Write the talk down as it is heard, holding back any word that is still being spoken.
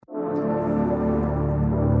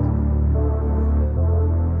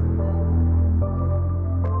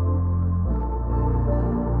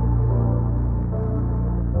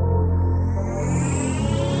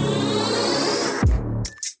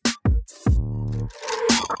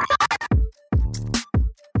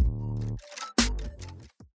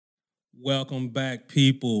Welcome back,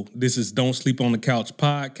 people. This is Don't Sleep on the Couch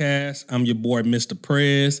podcast. I'm your boy, Mr.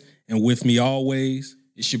 Prez, and with me always,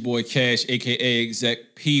 it's your boy Cash, a.k.a. Exec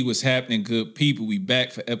P. What's happening, good people? We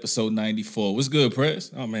back for episode 94. What's good,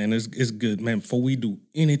 Prez? Oh, man, it's good. Man, before we do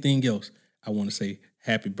anything else, I want to say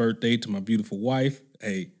happy birthday to my beautiful wife.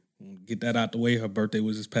 Hey, get that out the way. Her birthday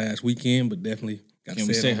was this past weekend, but definitely got to Can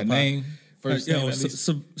we say her name first?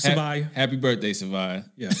 Savaya. Happy birthday, Savaya.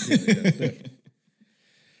 Yeah.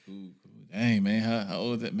 Dang, man, how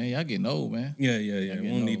old is that? Man, y'all getting old, man. Yeah. We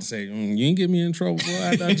don't need to say, you ain't get me in trouble,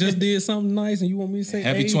 boy. I just did something nice and you want me to say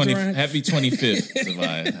happy 25th,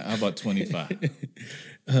 Savaya. How about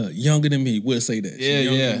 25? Younger than me, we'll say that.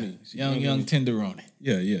 Yeah. Young tenderoni.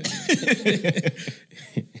 Yeah.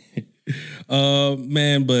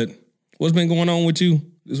 Man, but what's been going on with you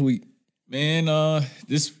this week? Man,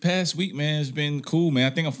 this past week, man, has been cool, man.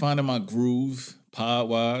 I think I'm finding my groove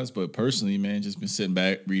pod-wise, but personally, man, just been sitting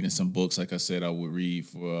back, reading some books, like I said I would read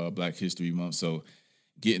for Black History Month. So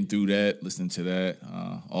getting through that, listening to that.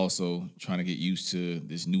 Also trying to get used to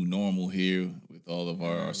this new normal here with all of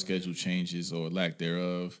our schedule changes or lack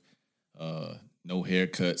thereof. No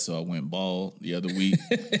haircut, so I went bald the other week.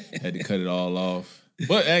 Had to cut it all off.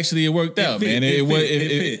 But actually, it worked out, man. It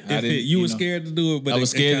fit. You were scared to do it, but I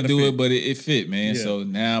was scared to do fit. it, but it fit, man. Yeah. So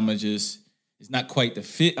now I'm just... It's not quite the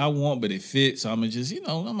fit I want, but it fits. So I'm gonna just,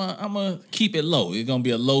 I'm gonna keep it low. It's gonna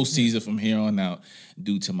be a low season from here on out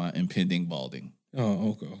due to my impending balding.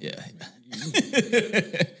 Oh, okay. Yeah.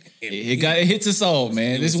 It hits us all,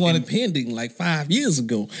 man. This one impending like 5 years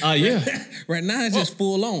ago. Oh, yeah. Right now it's just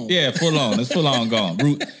full on. Yeah, full on. It's full on gone.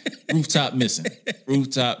 Rooftop missing.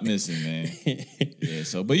 Rooftop missing, man. Yeah.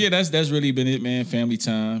 So, but yeah, that's really been it, man. Family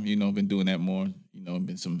time. Been doing that more.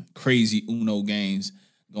 Been some crazy Uno games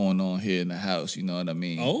going on here in the house, you know what I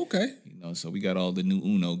mean? Oh, okay. So we got all the new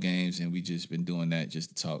Uno games, and we just been doing that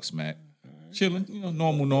just to talk smack. Chilling,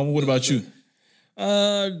 normal. What about you?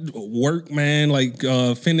 Work, man, like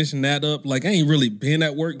finishing that up. Like I ain't really been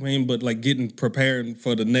at work, man, but like getting prepared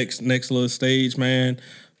for the next little stage, man.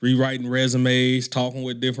 Rewriting resumes, talking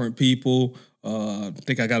with different people. I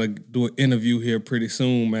think I gotta do an interview here pretty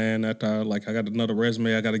soon, man. After I got another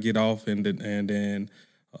resume I gotta get off and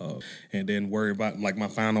then worry about like my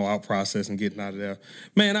final out process and getting out of there.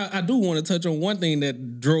 Man, I do want to touch on one thing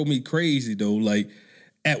that drove me crazy though. Like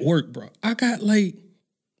at work, bro, I got like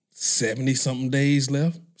 70 something days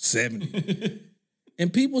left, 70,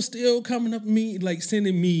 and people still coming up to me like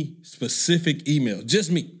sending me specific emails. Just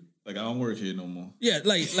me. Like I don't work here no more. Yeah,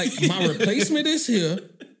 like my replacement is here.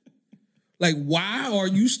 Like, why are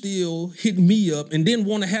you still hitting me up and then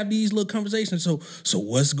want to have these little conversations? So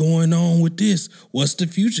what's going on with this? What's the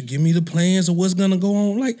future? Give me the plans of what's going to go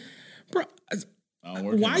on. Like, bro,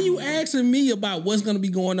 why are you asking me about what's going to be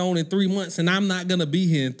going on in 3 months and I'm not going to be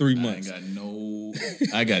here in 3 months?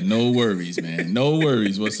 I got no worries, man. No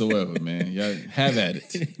worries whatsoever, man. Y'all have at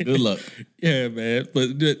it. Good luck. Yeah, man.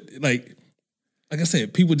 But like I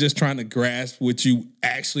said, people just trying to grasp what you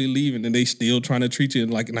actually leaving and they still trying to treat you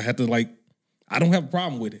and I have to I don't have a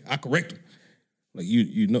problem with it. I correct them. Like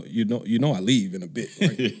you know I leave in a bit.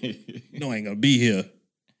 Right? I ain't gonna be here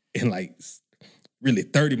in like really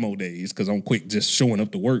 30 more days because I'm quick just showing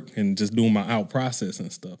up to work and just doing my out processing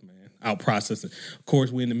stuff, man. Out processing. Of course,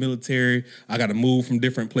 we're in the military. I got to move from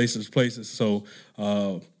different places to places. So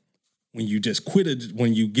when you just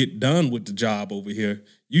when you get done with the job over here,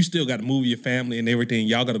 you still got to move your family and everything.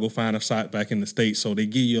 Y'all got to go find a site back in the States. So they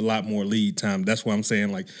give you a lot more lead time. That's why I'm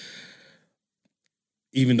saying like,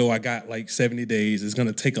 even though I got like 70 days, it's going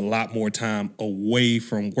to take a lot more time away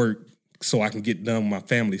from work so I can get done with my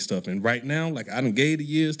family stuff. And right now, like I done gave the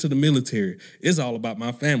years to the military. It's all about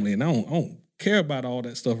my family. And I don't care about all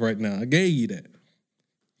that stuff right now. I gave you that.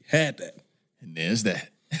 You had that. And there's that.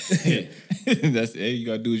 You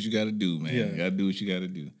got to do what you got to do, man. Yeah. You got to do what you got to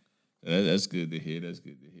do. That's good to hear.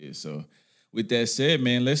 So with that said,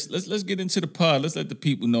 man, let's get into the pod. Let's let the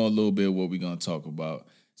people know a little bit what we're going to talk about.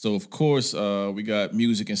 So, of course, we got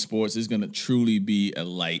music and sports. It's going to truly be a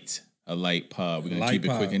light pod. We're going to keep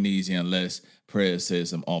it quick and easy unless Prez says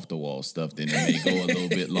some off-the-wall stuff. Then it may go a little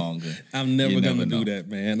bit longer. I'm never going to do that,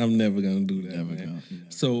 man. I'm never going to do that, man.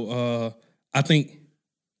 So, I think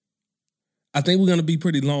we're going to be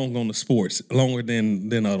pretty long on the sports, longer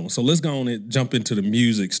than other ones. So, let's go on and jump into the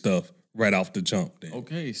music stuff right off the jump. Then.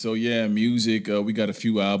 Okay. So, yeah, music. We got a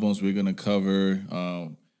few albums we're going to cover.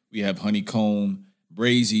 We have Honeycomb,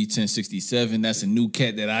 Brazy 1067. That's a new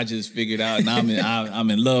cat that I just figured out, and I'm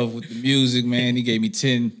in love with the music, man. He gave me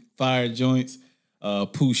 10 fire joints.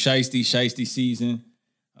 Pooh Shiesty Season.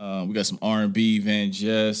 We got some R&B, Van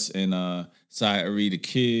Jess and Cy Ari the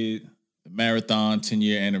Kid. Marathon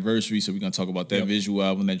 10-year anniversary. So we're going to talk about that visual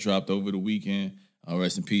album that dropped over the weekend.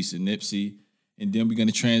 Rest in peace to Nipsey. And then we're going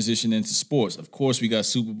to transition into sports. Of course, we got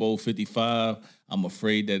Super Bowl 55. I'm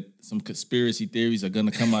afraid that some conspiracy theories are going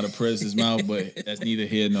to come out of Prez's mouth, but that's neither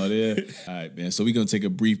here nor there. All right, man. So we're going to take a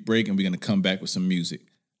brief break, and we're going to come back with some music.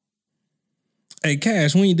 Hey,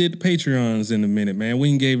 Cash, we ain't did the Patreons in a minute, man.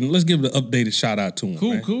 Let's give the updated shout out to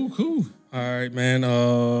him. Cool. All right, man.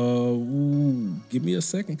 Give me a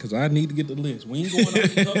second because I need to get the list. We ain't going off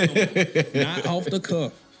the cuff. Not off the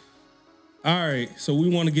cuff. All right, so we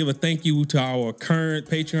want to give a thank you to our current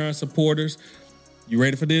Patreon supporters. You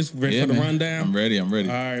ready for this? Ready for the rundown? I'm ready. All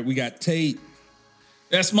right, we got Tate.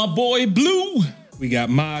 That's my boy Blue. We got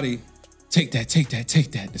Marty. Take that.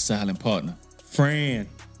 The silent partner. Fran.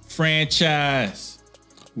 Franchise.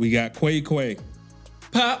 We got Quay.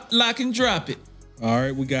 Pop, lock, and drop it. All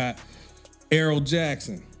right, we got Errol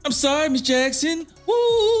Jackson. I'm sorry, Miss Jackson.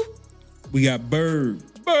 Woo. We got Bird.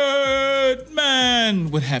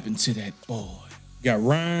 Birdman. What happened to that boy? We got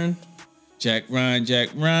Ryan. Jack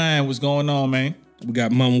Ryan. What's going on, man? We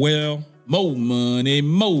got Manuel. More money.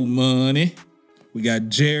 We got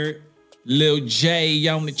Jared. Lil J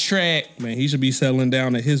on the track. Man, he should be settling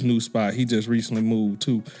down at his new spot. He just recently moved,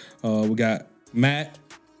 too. We got Matt.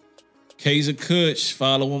 Kaiser Kutch.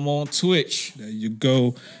 Follow him on Twitch. There you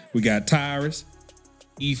go. We got Tyrus.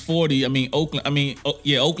 E40. Oakland.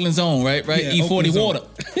 Oakland's own, right? Yeah, E40 water.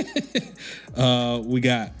 We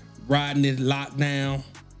got Rodney Lockdown.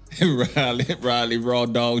 Riley Raw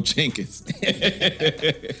Dog Jenkins. We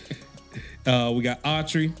got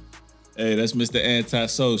Autry. Hey, that's Mr.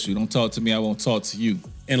 Antisocial. Don't talk to me, I won't talk to you.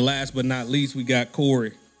 And last but not least, we got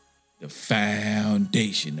Corey. The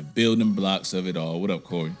foundation, the building blocks of it all. What up,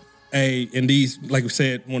 Corey? Hey, and these, like we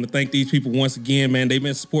said, want to thank these people once again, man. They've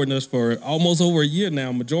been supporting us for almost over a year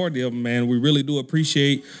now, majority of them, man. We really do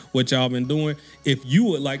appreciate what y'all been doing. If you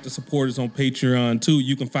would like to support us on Patreon, too,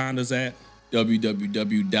 you can find us at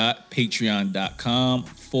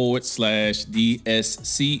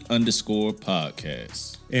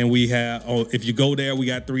www.patreon.com/DSC_podcast. And we have, if you go there, we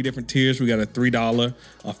got 3 different tiers. We got a $3,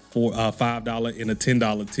 a $5, and a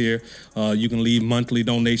 $10 tier. You can leave monthly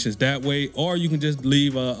donations that way, or you can just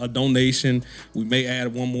leave a donation. We may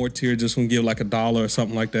add one more tier, just to give like $1 or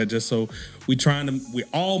something like that, just so we're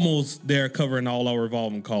almost there covering all our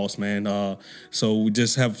revolving costs, man. So we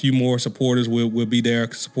just have a few more supporters. We'll be there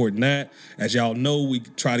supporting that. As y'all know, we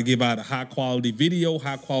try to give out a high quality video,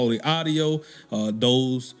 high quality audio.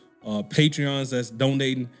 Those Patreons that's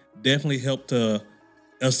donating definitely help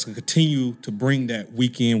us to continue to bring that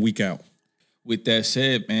week in, week out. With that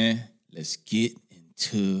said, man, let's get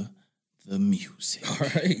into the music. All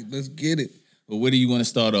right, let's get it. But where do you want to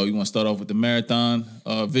start off? You want to start off with the Marathon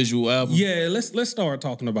visual album? Yeah, let's start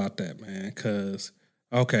talking about that, man. Cause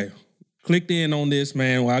clicked in on this,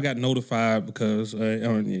 man. Well, I got notified because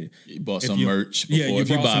you bought some merch before. Yeah, you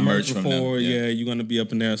if you buy some merch from them, yeah, you're gonna be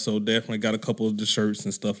up in there. So definitely got a couple of the shirts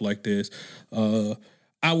and stuff like this.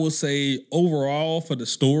 I will say overall for the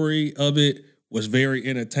story of it was very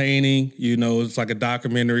entertaining. You know, it's like a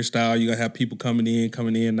documentary style. You're gonna have people coming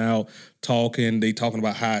in, out, talking. They talking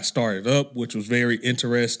about how it started up, which was very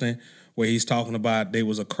interesting. Where he's talking about they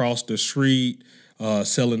was across the street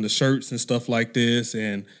selling the shirts and stuff like this,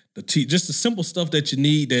 and just the simple stuff that you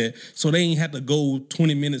need so they ain't have to go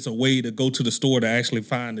 20 minutes away to go to the store to actually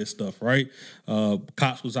find this stuff, right?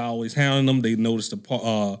 Cops was always hounding them. They noticed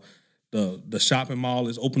the shopping mall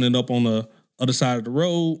is opening up on the other side of the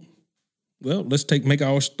road. Well, let's make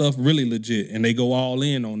our stuff really legit. And they go all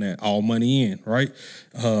in on that, all money in, right?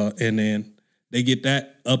 And then they get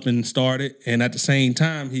that up and started. And at the same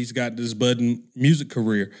time, he's got this budding music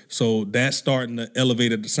career. So that's starting to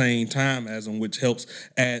elevate at the same time as him, which helps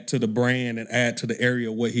add to the brand and add to the area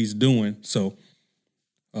of what he's doing. So,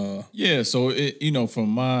 so from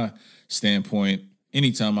my standpoint,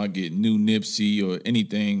 anytime I get new Nipsey or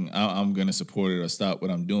anything, I'm going to support it or stop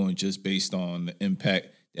what I'm doing just based on the impact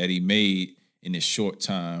that he made in this short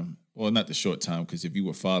time. Well, not the short time, because if you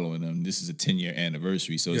were following him, this is a 10-year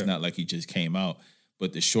anniversary, so it's not like he just came out.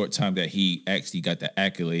 But the short time that he actually got the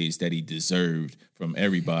accolades that he deserved from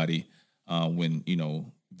everybody when,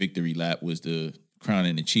 Victory Lap was the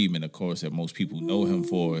crowning achievement, of course, that most people know him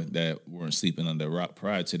for that weren't sleeping under a rock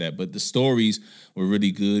prior to that. But the stories were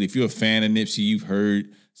really good. If you're a fan of Nipsey, you've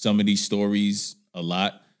heard some of these stories a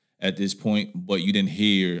lot at this point, but you didn't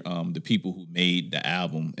hear the people who made the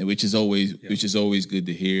album, which is always good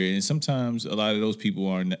to hear. And sometimes a lot of those people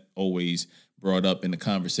aren't always brought up in the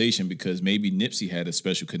conversation because maybe Nipsey had a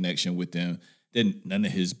special connection with them that none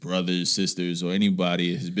of his brothers, sisters, or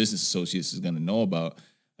anybody, his business associates is going to know about.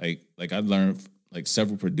 Like I learned like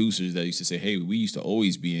several producers that used to say, "Hey, we used to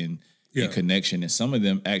always be in connection," and some of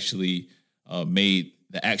them actually made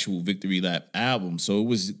the actual Victory Lap album. So it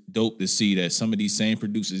was dope to see that some of these same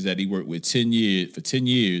producers that he worked with 10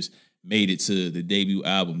 years made it to the debut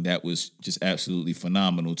album. That was just absolutely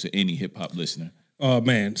phenomenal to any hip hop listener.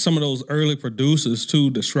 Man, some of those early producers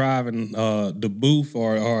too describing the booth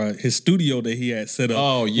or his studio that he had set up.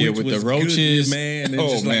 Oh yeah, with the roaches, good, man. And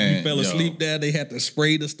just like you fell asleep there, they had to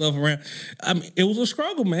spray the stuff around. I mean, it was a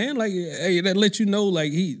struggle, man. Like, hey, that let you know,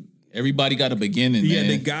 like everybody got a beginning. Yeah,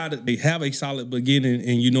 man. they have a solid beginning,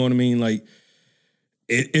 and you know what I mean. Like,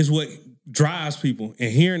 it's what drives people.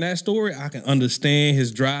 And hearing that story, I can understand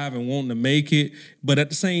his drive and wanting to make it. But at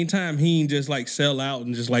the same time, he ain't just like sell out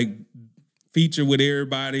and just like feature with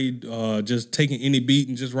everybody, just taking any beat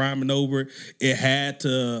and just rhyming over it. It had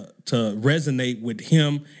to resonate with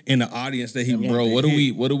him and the audience that he wanted. Bro,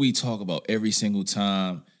 what do we talk about every single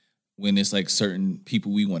time when it's like certain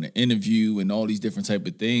people we want to interview and all these different type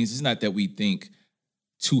of things? It's not that we think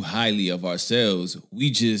too highly of ourselves.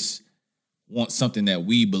 We just want something that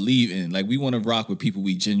we believe in. Like, we want to rock with people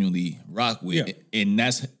we genuinely rock with. Yeah. And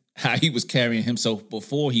that's how he was carrying himself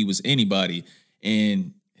before he was anybody.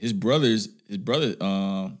 And his brother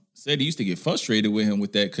said he used to get frustrated with him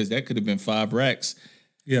with that, because that could have been 5 racks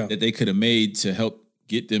that they could have made to help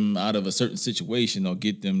get them out of a certain situation or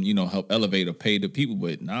get them, help elevate or pay the people.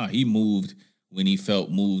 But nah, he moved when he felt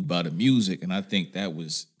moved by the music. And I think that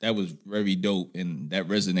was very dope, and that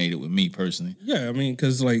resonated with me personally. Yeah, I mean,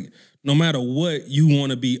 because like, no matter what, you want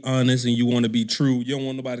to be honest and you want to be true. You don't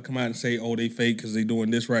want nobody to come out and say, oh, they fake because they doing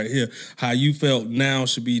this right here. How you felt now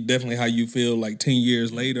should be definitely how you feel like 10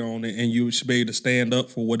 years later on it, and you should be able to stand up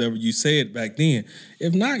for whatever you said back then.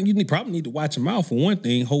 If not, you probably need to watch your mouth for one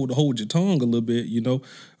thing, hold your tongue a little bit,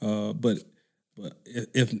 But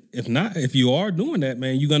if not, if you are doing that,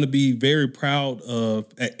 man, you're going to be very proud of,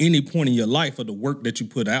 at any point in your life, of the work that you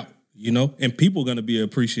put out. And people are going to be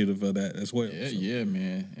appreciative of that as well. Yeah, so. Yeah,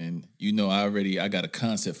 man. And I got a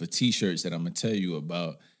concept for T-shirts that I'm going to tell you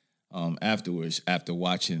about afterwards, after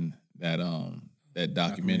watching that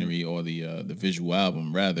documentary or the visual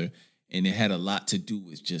album rather. And it had a lot to do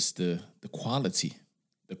with just the quality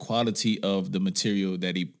of the material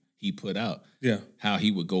that he put out. Yeah. How he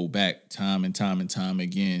would go back time and time and time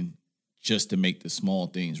again just to make the small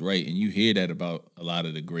things right. And you hear that about a lot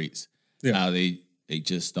of the greats. Yeah. How they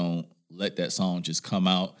just don't let that song just come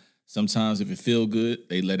out. Sometimes if it feel good,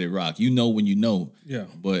 they let it rock. When you know. Yeah.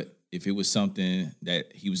 But if it was something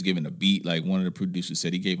that he was given a beat, like one of the producers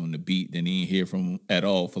said he gave him the beat, then he didn't hear from him at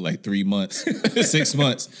all for like 3 months, 6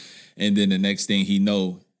 months. And then the next thing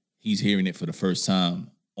he's hearing it for the first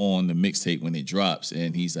time on the mixtape when it drops.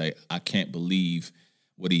 And he's like, I can't believe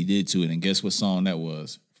what he did to it. And guess what song that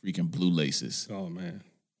was? Freaking Blue Laces. Oh, man.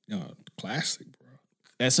 Classic, bro.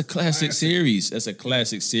 That's a classic series. That's a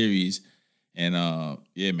classic series. And man,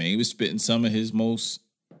 he was spitting some of his most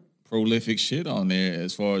prolific shit on there,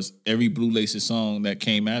 as far as every Blue Laces song that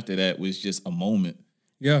came after that was just a moment.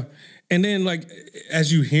 Yeah. And then like,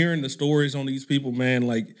 as you hearing the stories on these people, man,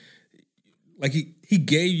 like he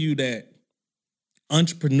gave you that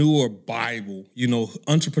entrepreneur Bible,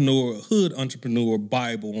 hood entrepreneur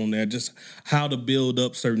Bible on there, just how to build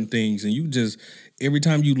up certain things. And you just, every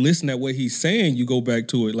time you listen to what he's saying, you go back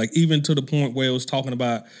to it. Like, even to the point where it was talking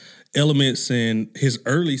about elements in his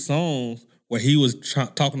early songs where he was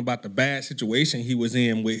talking about the bad situation he was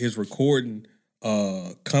in with his recording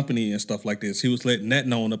company and stuff like this. He was letting that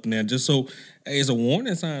known up in there just so, hey, it's a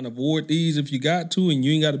warning sign. Avoid these if you got to, and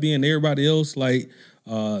you ain't got to be in everybody else like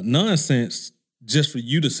nonsense just for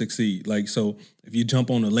you to succeed. Like, so if you jump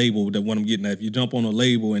on a label, that what I'm getting at, if you jump on a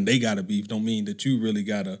label and they got a beef, don't mean that you really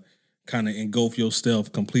got to kind of engulf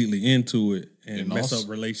yourself completely into it and mess up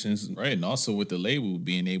relations. Right, and also with the label,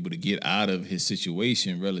 being able to get out of his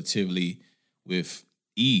situation relatively with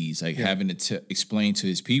ease, like having to explain to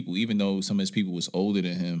his people, even though some of his people was older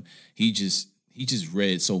than him, he just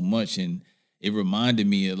read so much, and it reminded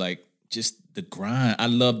me of like just the grind. I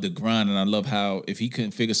love the grind, and I love how if he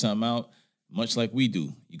couldn't figure something out, much like we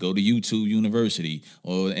do, you go to YouTube University,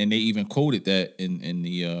 and they even quoted that in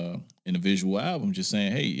the visual album, just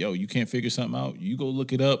saying, hey, yo, you can't figure something out, you go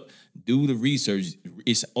look it up, do the research.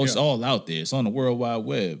 It's all out there. It's on the World Wide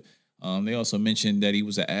Web. They also mentioned that he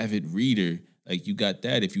was an avid reader. Like, you got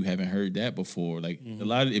that if you haven't heard that before. Like, a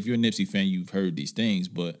lot of, if you're a Nipsey fan, you've heard these things,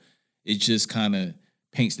 but it just kind of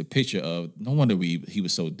paints the picture of, no wonder he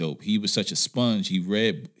was so dope. He was such a sponge. He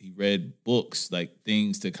read books, like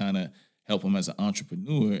things to kind of help him as an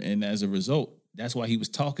entrepreneur. And as a result, that's why he was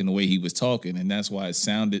talking the way he was talking. And that's why it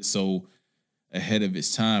sounded so ahead of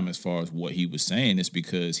his time as far as what he was saying. It's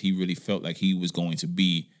because he really felt like he was going to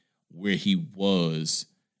be where he was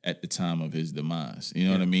at the time of his demise. You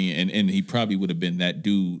know what I mean? And he probably would have been that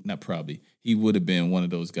dude, not probably, he would have been one of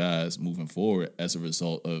those guys moving forward as a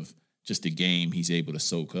result of just the game he's able to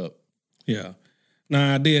soak up. Yeah.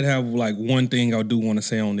 Now, I did have like one thing I do want to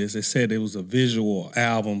say on this. It said it was a visual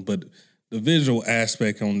album, but the visual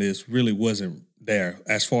aspect on this really wasn't there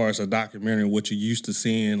as far as a documentary, what you're used to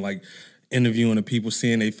seeing, like interviewing the people,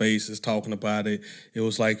 seeing their faces, talking about it. It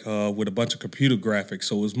was like with a bunch of computer graphics.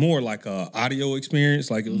 So it was more like a audio experience.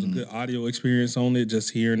 Like it was a good audio experience on it,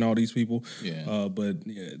 just hearing all these people. Yeah. But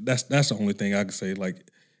yeah, that's the only thing I could say. Like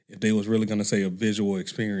if they was really going to say a visual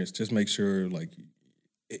experience, just make sure like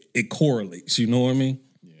it correlates. You know what I mean?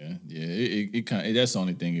 Yeah. It kind of, that's the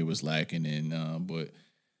only thing it was lacking in. But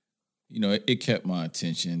you know, it kept my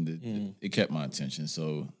attention. It kept my attention.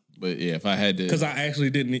 So. But yeah, if I had to, because I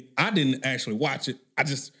didn't actually watch it. I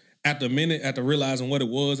just after realizing what it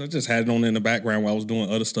was, I just had it on in the background while I was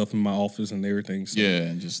doing other stuff in my office and everything. So.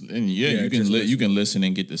 Yeah, you can listen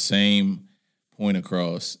and get the same point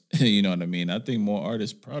across. You know what I mean? I think more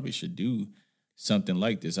artists probably should do something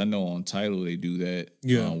like this. I know on Tidal they do that,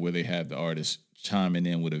 where they have the artists chiming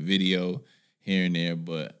in with a video here and there.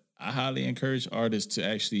 But I highly encourage artists to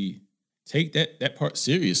actually take that part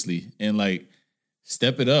seriously and like.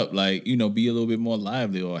 Step it up, like, you know, be a little bit more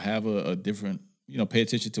lively or have a different, you know, pay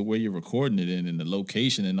attention to where you're recording it in and the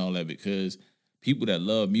location and all that, because people that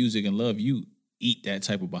love music and love you eat that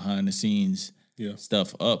type of behind the scenes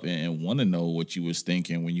stuff up and want to know what you was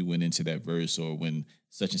thinking when you went into that verse, or when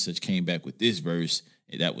such and such came back with this verse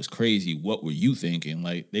that was crazy. What were you thinking?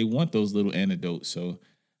 Like, they want those little anecdotes. So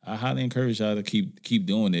I highly encourage y'all to keep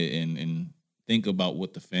doing it and think about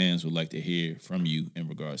what the fans would like to hear from you in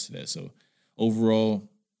regards to that. So overall,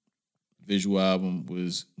 visual album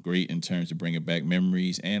was great in terms of bringing back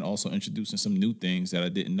memories and also introducing some new things that I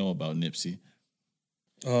didn't know about Nipsey.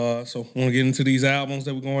 So want to get into these albums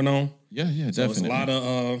that were going on? Yeah, so definitely. It's a lot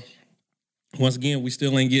of, once again, we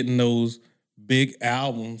still ain't getting those big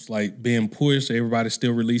albums like being pushed. Everybody's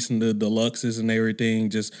still releasing the deluxes and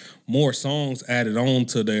everything, just more songs added on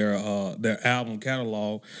to their album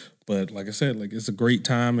catalog. But like I said, like it's a great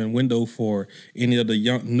time and window for any of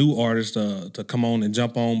the new artists to come on and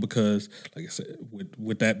jump on, because like I said,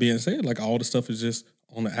 with that being said, like all the stuff is just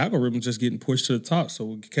on the algorithm, just getting pushed to the top. So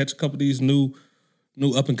we can catch a couple of these new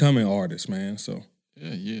up and coming artists, man. So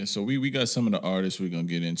yeah. So we got some of the artists we're gonna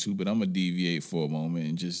get into, but I'm gonna deviate for a moment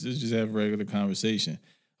and just have a regular conversation.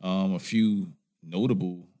 A few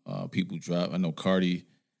notable people dropped. I know Cardi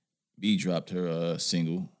B dropped her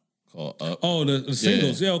single called Up. Oh, the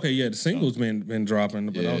singles. Yeah, okay, the singles been dropping,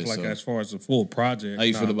 but I was like, as far as the full project. How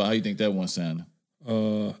you feel about how you think that one sounded?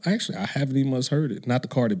 Actually, I haven't even much heard it. Not the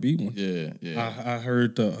Cardi B one. Yeah. I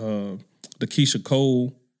heard the Keisha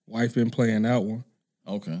Cole wife been playing that one.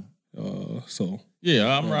 Okay. So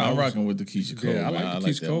yeah, I'm rocking with the Keisha Cole. Yeah, I like the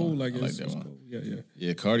Keisha Cole. I like that one. Cool. Yeah.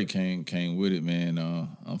 Yeah, Cardi came with it, man.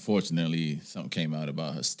 Unfortunately, something came out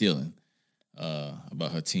about her stealing,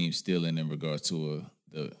 about her team stealing in regards to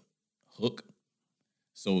the hook.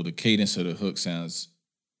 So the cadence of the hook sounds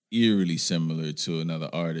eerily similar to another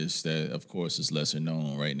artist that, of course, is lesser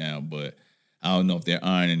known right now. But I don't know if they're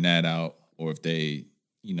ironing that out or if they,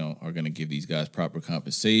 you know, are going to give these guys proper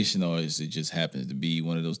compensation, or is it just happens to be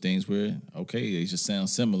one of those things where, okay, they just sound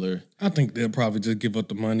similar. I think they'll probably just give up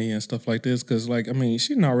the money and stuff like this because, like, I mean, she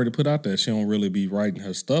didn't already put out there. She don't really be writing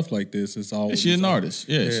her stuff like this. It's all she's an artist.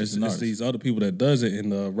 Yeah, she's an artist. It's these other people that does it,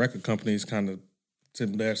 and the record companies kind of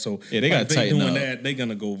sitting there. So yeah, they got to tighten up. That, they're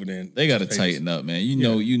gonna go over there. They got to tighten up, man.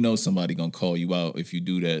 You know somebody gonna call you out if you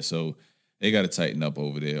do that. So they got to tighten up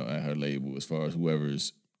over there at her label as far as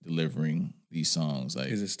whoever's delivering these songs. Like,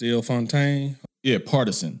 is it still Fontaine? Yeah,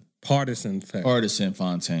 Partisan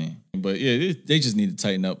Fontaine. But yeah, they just need to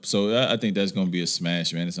tighten up. So I think that's gonna be a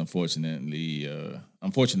smash, man. It's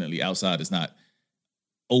unfortunately outside is not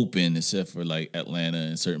open except for like Atlanta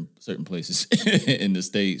and certain places in the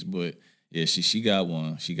States. But yeah, she got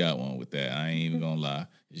one. She got one with that. I ain't even gonna lie.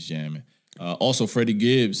 It's jamming. Also, Freddie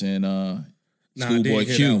Gibbs and Schoolboy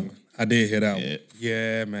Q. I did hear that one.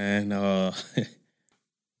 Yeah, man.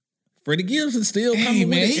 Freddie Gibbs is still coming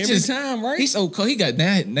with it every time, right? He's so cool. He got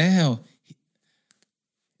that now.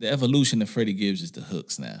 The evolution of Freddie Gibbs is the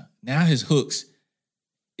hooks now. Now his hooks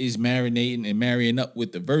is marinating and marrying up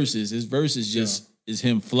with the verses. His verses just is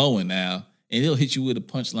him flowing now. And he'll hit you with a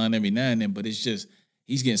punchline every now and then, but it's just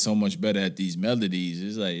he's getting so much better at these melodies.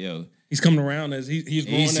 It's like, yo, he's coming around as he's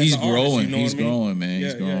growing. He's growing. Artist, you know he's growing, man. Yeah,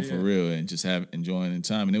 he's growing for real, and just enjoying the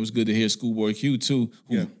time. And it was good to hear Schoolboy Q too,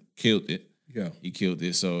 who killed it. Yeah, he killed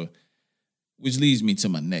it. So Which leads me to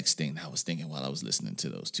my next thing that I was thinking while I was listening to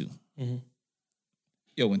those two. Mm-hmm.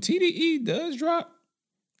 Yo, when TDE does drop,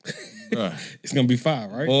 bruh, It's gonna be fire,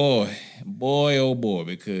 right? boy, oh boy,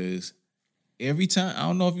 because every time, I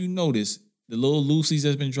don't know if you noticed, the little loosies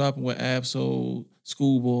that's been dropping with Absol,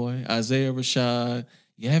 Schoolboy, Isaiah Rashad.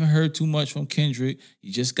 You haven't heard too much from Kendrick.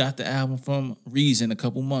 You just got the album from Reason a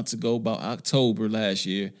couple months ago, about October last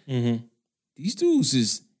year. Mm-hmm. These dudes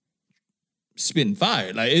is spitting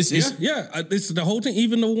fire. Like it's It's the whole thing.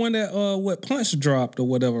 Even the one that what Punch dropped or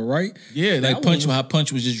whatever, right? yeah, That like Punch. one- How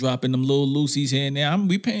Punch was just dropping them little loosies here and there.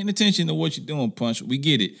 We paying attention to what you're doing, Punch. We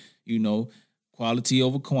get it. You know, quality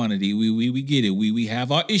over quantity. We get it. We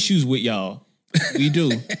have our issues with y'all. We do.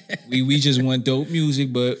 we just want dope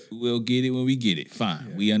music, but we'll get it when we get it.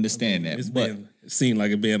 Fine, we understand that. It seemed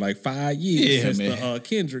like it been like 5 years Yeah, since man. the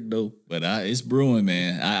Kendrick though. But it's brewing,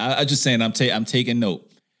 man. I just saying, I'm taking note.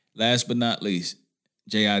 Last but not least,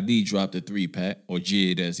 JID dropped a 3-pack, or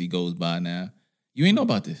JID as he goes by now. You ain't know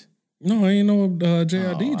about this? No, I ain't know JID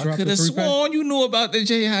I dropped could the have 3-pack. sworn you knew about the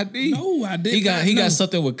JID. No, I didn't. He got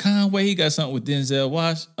something with Conway. He got something with Denzel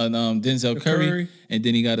Denzel Curry, and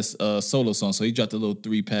then he got a solo song. So he dropped a little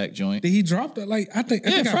 3-pack joint. Did he drop that? Like I think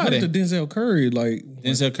I Friday. heard the Denzel Curry. Like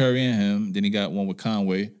Denzel Curry and him. Then he got one with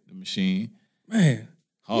Conway, the Machine. man,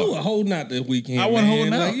 Hard. you were holding out this weekend. I wasn't man.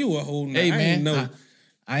 holding out. Like you were holding Hey out. I man, ain't know.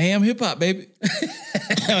 I am hip hop, baby.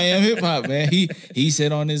 I am hip hop, man. He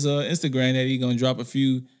said on his Instagram that he gonna drop a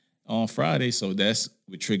few on Friday, so that's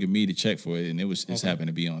what triggered me to check for it, and it's happened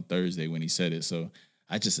to be on Thursday when he said it. So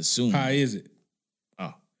I just assumed. How is it?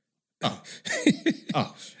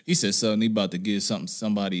 Oh, he said something. He about to give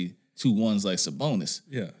somebody 2 1s like Sabonis,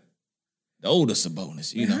 Yeah. the older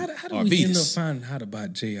Sabonis. You know, How do or we end up Venus. finding out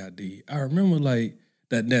about JID? I remember like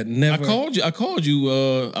that never. I called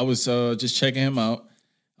you. I was just checking him out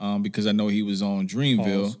because I know he was on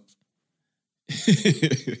Dreamville.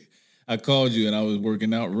 I called you and I was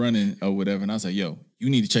working out, running or whatever, and I was like, "Yo, you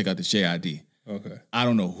need to check out this JID. Okay. I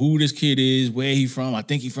don't know who this kid is, where he from. I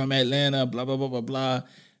think he from Atlanta. Blah blah blah blah blah."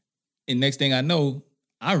 And next thing I know,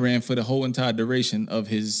 I ran for the whole entire duration of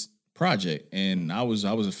his project, and I was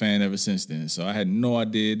a fan ever since then. So I had no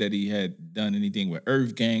idea that he had done anything with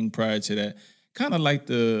Earth Gang prior to that. Kind of like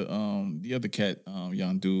the other cat,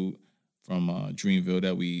 young dude from Dreamville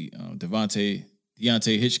that we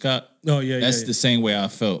Deontay Hitchcock. Oh yeah, That's yeah. the same way I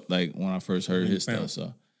felt like when I first heard his found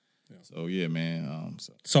stuff. So yeah, man.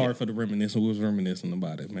 Sorry for the reminiscing. We was reminiscing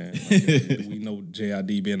about it, man. Like, we know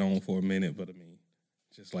JID been on for a minute, but I mean,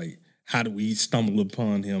 just like how did we stumble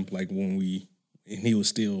upon him? Like when he was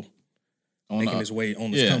still making his way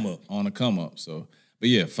on the come up. On the come up. So, but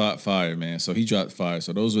yeah, fire, man. So he dropped fire.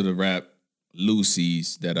 So those were the rap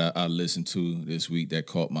Lucy's that I listened to this week that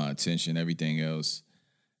caught my attention. Everything else,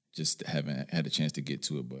 just haven't had a chance to get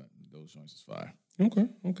to it, but those joints is fire.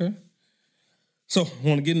 Okay. So,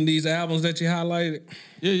 want to get in these albums that you highlighted?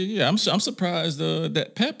 Yeah. I'm surprised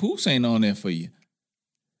that Pat Poose ain't on there for you.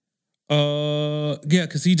 Yeah,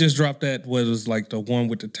 because he just dropped that. What was like the one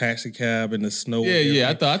with the taxi cab and the snow. Yeah.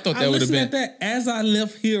 I thought that would have listened been at that as I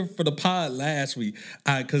left here for the pod last week.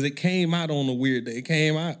 Because it came out on a weird day. It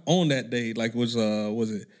came out on that day. Like was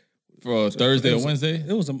it for Thursday or Wednesday?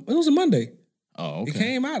 It was a Monday. Oh, okay. It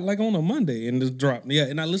came out like on a Monday and just dropped. Yeah,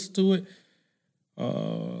 and I listened to it.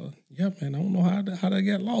 Yeah, man, I don't know how that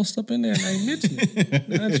got lost up in there. And I ain't mentioned it.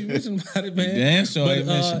 Now that you mentioned about it, man. Damn sure I ain't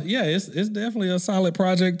mentioned. Yeah, it's definitely a solid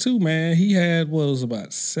project too, man. He had what was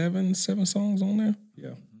about seven songs on there.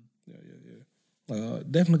 Yeah.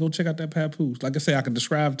 Definitely go check out that Papoose. Like I say, I could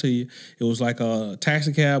describe to you. It was like a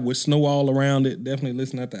taxi cab with snow all around it. Definitely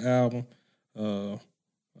listen at the album. Like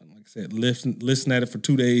I said, listen at it for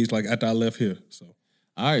 2 days. Like after I left here. So,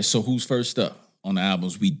 all right. So who's first up on the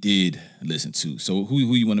albums we did listen to? So who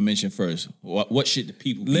you want to mention first? What should the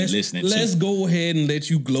people be listening to? Let's go ahead and let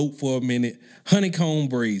you gloat for a minute. Honeycomb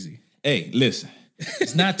Brazy. Hey, listen.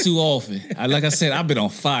 It's not too often. Like I said, I've been on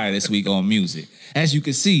fire this week on music. As you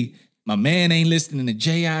can see, my man ain't listening to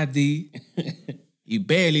JID. You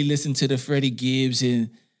barely listen to the Freddie Gibbs, and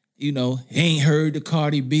he ain't heard the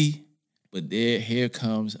Cardi B. But here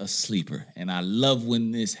comes a sleeper, and I love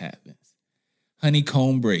when this happens.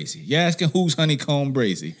 Honeycomb Brazy. You're asking who's Honeycomb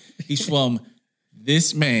Brazy? He's from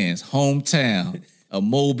this man's hometown of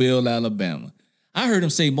Mobile, Alabama. I heard him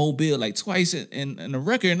say Mobile like twice in the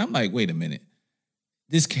record, and I'm like, wait a minute.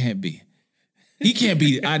 This can't be. He can't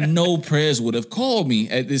be. I know Prez would have called me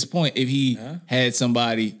at this point if he had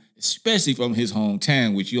somebody, especially from his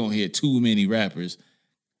hometown, which you don't hear too many rappers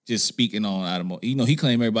just speaking on out of Mobile. He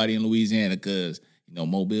claimed everybody in Louisiana because,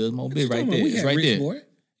 Mobile right there. It's right there. Boy.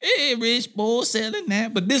 Hey, rich boy selling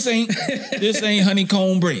that. But this ain't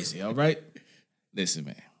Honeycomb Brazy, all right? Listen,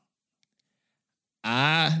 man.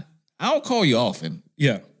 I don't call you often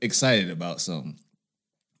Yeah. excited about something.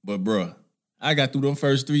 But bruh, I got through them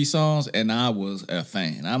first 3 songs and I was a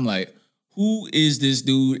fan. I'm like, who is this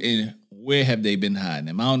dude and where have they been hiding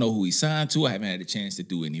him? I don't know who he signed to. I haven't had a chance to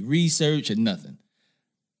do any research or nothing.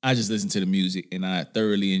 I just listened to the music and I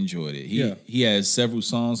thoroughly enjoyed it. He has several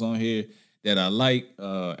songs on here that I like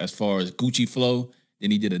as far as Gucci Flow. Then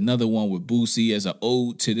he did another one with Boosie as an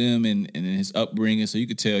ode to them and his upbringing. So you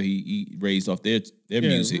could tell he raised off their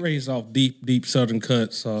music. Raised off deep Southern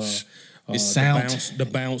cuts. It sounds the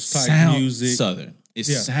bounce type music. Southern. It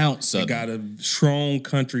sounds Southern. It got a strong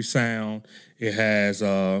country sound. It has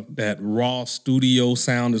that raw studio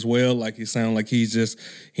sound as well. Like it sounds like he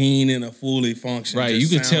ain't in a fully function. Right, you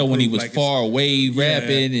could tell when he was far away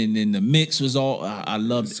rapping, and then the mix was all. I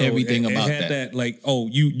loved everything about it had that. Like,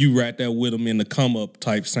 you rap that with him in the come up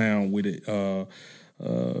type sound with it.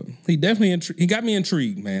 He definitely he got me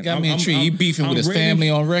intrigued, man. He beefing with his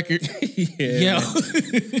family on record. Yeah.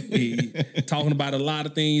 He talking about a lot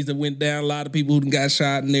of things that went down, a lot of people who got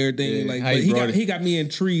shot and everything. He got me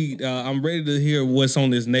intrigued. I'm ready to hear what's on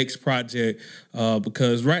this next project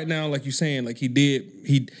because right now, like you're saying, like he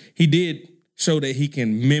did show that he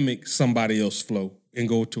can mimic somebody else's flow and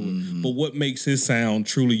go to it. But what makes his sound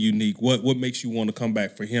truly unique? What makes you want to come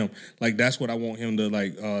back for him? Like that's what I want him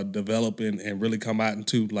to develop and really come out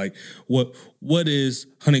into. Like what is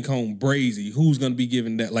Honeycomb Brazy? Who's gonna be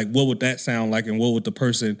giving that? Like what would that sound like? And what would the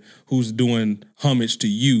person who's doing homage to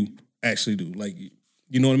you actually do? Like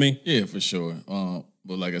you know what I mean? Yeah, for sure.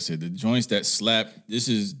 But like I said, the joints that slap, this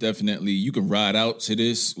is definitely, you can ride out to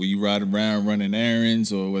this where you ride around running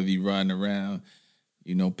errands or whether you're riding around,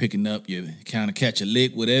 picking up your kind of catch a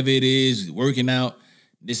lick, whatever it is, working out.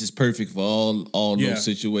 This is perfect for all those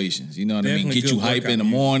situations. You know what Definitely I mean? Get you hype in the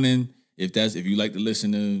morning. If you like to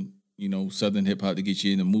listen to, Southern hip hop to get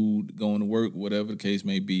you in the mood, going to work, whatever the case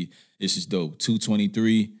may be, this is dope.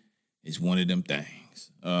 223 is one of them things.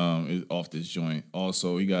 Is off this joint.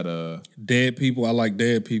 Also, you got Dead People. I like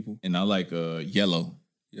Dead People. And I like Yellow.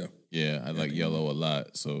 Yeah. Yeah, I like Yellow a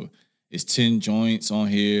lot. So it's 10 joints on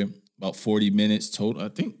here. About 40 minutes total. I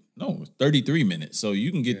think, no, 33 minutes. So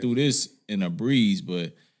you can get through this in a breeze,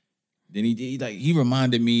 but then he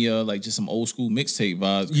reminded me like just some old school mixtape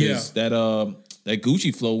vibes. Because that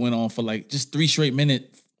Gucci Flow went on for like just 3 straight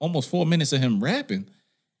minutes, almost 4 minutes of him rapping.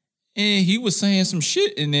 And he was saying some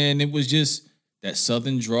shit, and then it was just that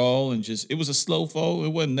Southern drawl, and it was a slow flow. It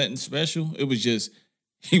wasn't nothing special. It was just,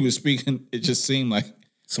 he was speaking, it just seemed like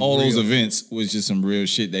those events was just some real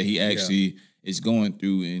shit that he actually is going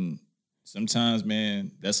through. And sometimes,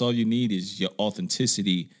 man, that's all you need is your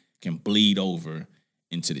authenticity can bleed over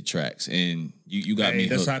into the tracks. And you got me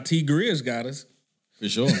that's hooked. how T. Grizz got us. For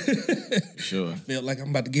sure. For sure. I feel like I'm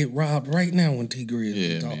about to get robbed right now when T. Grizz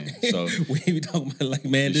is talking. Man. So, we be talking about like,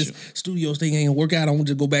 man, this studio thing ain't gonna work out. I want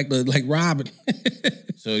to go back to like robbing.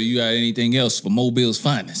 So you got anything else for Mobile's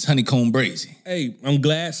finest, Honeycomb Brazy? Hey, I'm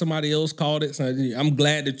glad somebody else called it. So I'm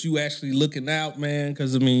glad that you actually looking out, man,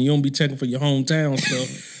 because I mean you don't be checking for your hometown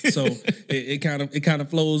stuff. So it kind of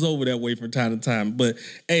flows over that way from time to time. But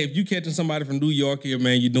hey, if you catching somebody from New York here,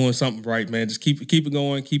 man, you're doing something right, man. Just keep it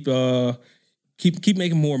going. Keep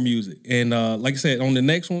making more music. And like I said, on the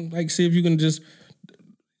next one, like see if you can just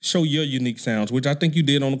show your unique sounds, which I think you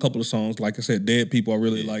did on a couple of songs. Like I said, Dead People I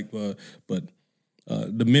really like, but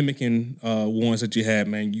the mimicking ones that you had,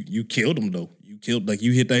 man, you killed them though.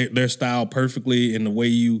 You hit their style perfectly in the way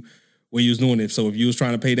you was doing it. So if you was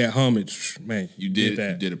trying to pay that homage, man, you did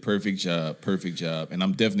that. You did a perfect job. And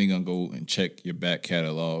I'm definitely gonna go and check your back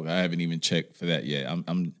catalog. I haven't even checked for that yet.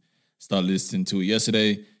 I'm started listening to it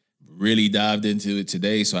yesterday. Really dived into it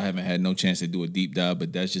today, so I haven't had no chance to do a deep dive,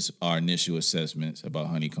 but that's just our initial assessments about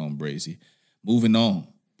Honeycomb Brazy. Moving on,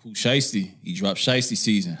 Pooh Shiesty, he dropped Shiesty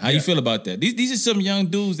Season. How you feel about that? These are some young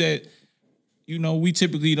dudes that, we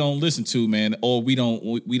typically don't listen to, man, or we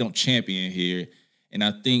don't champion here. And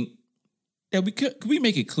I think that could we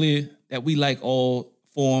make it clear that we like all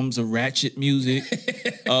forms of ratchet music,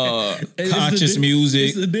 conscious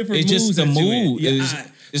music. It's just the mood.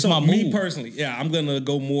 It's my mood. Me personally, I'm gonna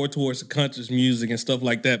go more towards the conscious music and stuff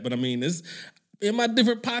like that. But I mean, it's in my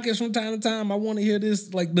different pockets from time to time. I want to hear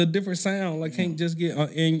this, like the different sound. Like, can't just get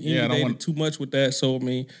inundated too much with that. So I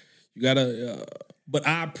mean, you gotta. But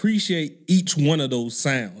I appreciate each one of those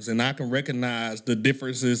sounds, and I can recognize the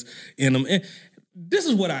differences in them. And this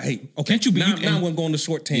is what I hate. Okay, can't you be? Now I'm gonna go on the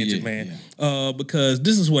short tangent, man. Because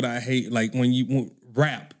this is what I hate. Like when you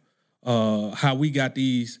rap. How we got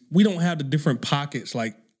these, we don't have the different pockets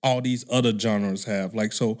like all these other genres have.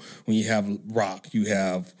 Like, so when you have rock, you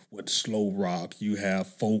have slow rock, you have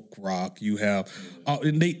folk rock, you have,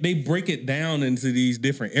 and they break it down into these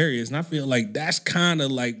different areas. And I feel like that's kind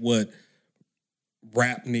of like what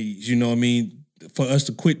rap needs, you know what I mean? For us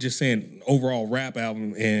to quit just saying overall rap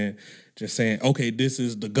album and just saying, okay, this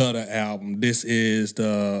is the Gutter album, this is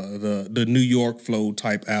the New York Flow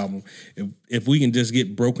type album. If we can just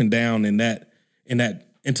get broken down in that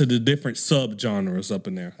into the different subgenres up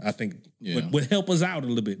in there, I think would help us out a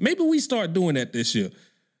little bit. Maybe we start doing that this year.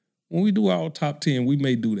 When we do our top 10, we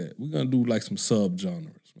may do that. We're gonna do like some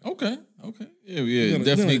subgenres. Okay. Yeah,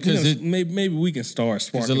 definitely. Because maybe we can start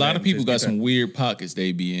sparking. Because a lot of people got some weird pockets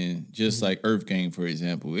they be in, just like Earth Gang, for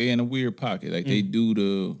example. They in a weird pocket. Like they do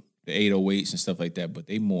the 808s and stuff like that, but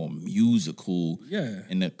they more musical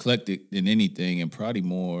and eclectic than anything, and probably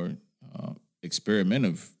more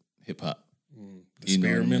experimental hip hop.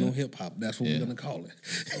 Experimental hip hop. That's what we're gonna call it.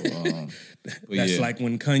 So, that's like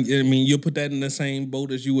when Kanye. I mean, you'll put that in the same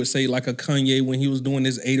boat as you would say like a Kanye when he was doing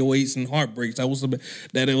his 808s and heartbreaks. It was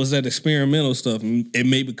that experimental stuff. It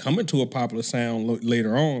may be coming to a popular sound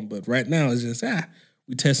later on, but right now it's just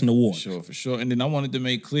we testing the water. For sure. And then I wanted to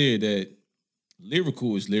make clear that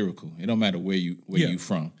lyrical is lyrical. It don't matter where you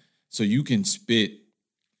from. So you can spit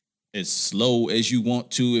as slow as you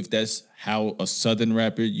want to if that's how a Southern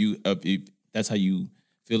rapper if that's how you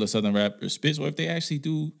feel a Southern rapper spits, or if they actually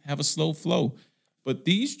do have a slow flow. But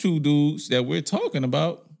these two dudes that we're talking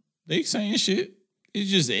about, they saying shit. It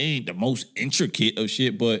just ain't the most intricate of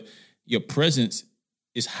shit, but your presence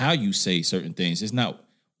is how you say certain things. It's not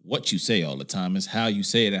what you say all the time. It's how you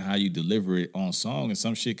say it and how you deliver it on song. And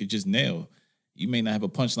some shit could just nail. You may not have a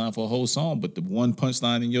punchline for a whole song, but the one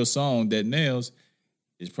punchline in your song that nails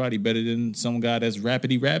is probably better than some guy that's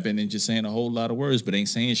rappity rapping and just saying a whole lot of words but ain't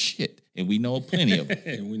saying shit. And we know plenty of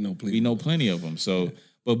them. we know plenty of them. So,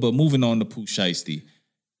 but moving on to Pooh Shiesty.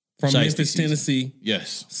 From Memphis, Tennessee.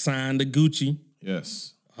 Yes. Signed to Gucci.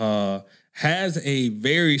 Yes. Has a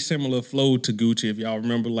very similar flow to Gucci. If y'all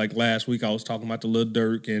remember, like last week, I was talking about the Lil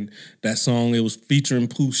Durk and that song. It was featuring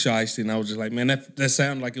Pooh Shiesty, and I was just like, man, that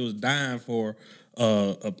sounded like it was dying for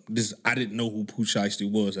this. I didn't know who Pooh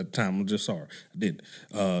Shiesty was at the time. I'm just sorry, I didn't.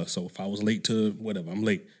 So if I was late to whatever, I'm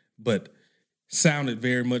late. But sounded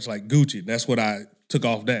very much like Gucci. That's what I took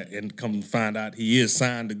off that, and come to find out he is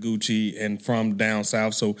signed to Gucci and from down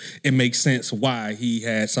south. So it makes sense why he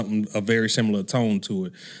had a very similar tone to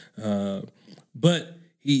it. But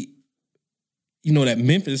he, that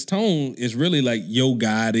Memphis tone is really like Yo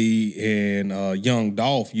Gotti and Young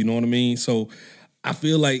Dolph. You know what I mean? So I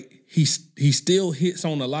feel like he still hits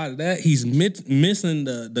on a lot of that. He's missing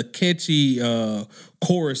the catchy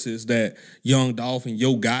choruses that Young Dolph and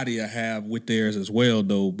Yo Gotti have with theirs as well,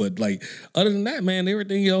 though. But like other than that, man,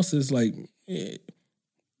 everything else is like it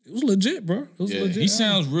was legit, bro. It was legit. He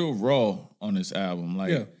sounds real raw on this album.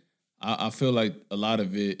 Like I feel like a lot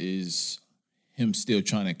of it is him still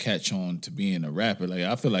trying to catch on to being a rapper. Like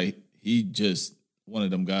I feel like he just one of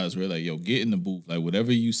them guys where like, yo, get in the booth. Like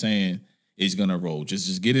whatever you saying is gonna roll.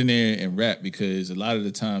 Just get in there and rap, because a lot of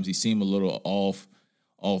the times he seemed a little off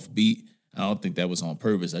beat. I don't think that was on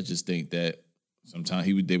purpose. I just think that sometimes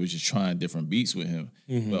they was just trying different beats with him.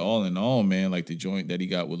 Mm-hmm. But all in all, man, like the joint that he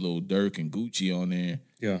got with Lil Durk and Gucci on there,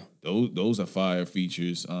 those are fire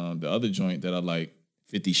features. The other joint that I like,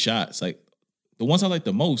 50 Shots, like the ones I like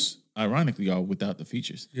the most, ironically, are without the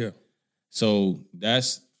features. Yeah. So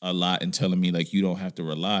that's a lot in telling me like you don't have to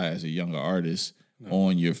rely as a younger artist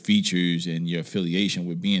on your features and your affiliation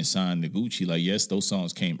with being signed to Gucci. Like, yes, those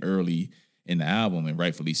songs came early in the album, and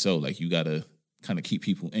rightfully so. Like, you got to kind of keep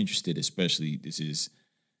people interested, especially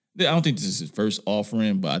I don't think this is his first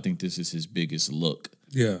offering, but I think this is his biggest look.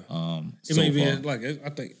 Yeah. It may be like, I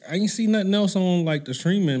think I ain't see nothing else on like the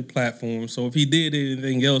streaming platform. So if he did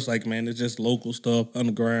anything else, like, man, it's just local stuff,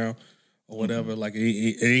 underground or whatever. Like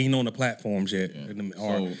it ain't on the platforms yet. Yeah.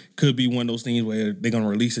 Or could be one of those things where they're gonna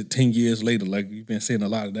release it 10 years later. Like you've been seeing a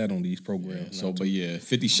lot of that on these programs. Yeah. So, but yeah,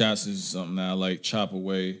 50 Shots is something I like. Chop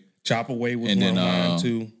Away. Chop Away was one of mine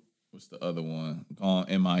too. What's the other one? Gone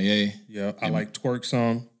MIA. Yeah, I like Twerk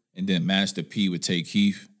Some. And then Master P with Tay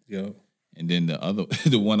Keith. Yeah. And then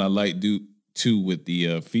the one I like too with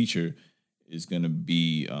the feature is gonna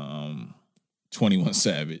be 21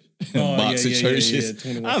 Savage. Box of Churches.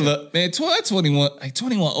 Yeah, I love, man, 21. Like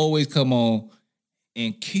 21 always come on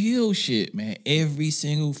and kill shit, man. Every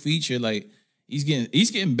single feature, like he's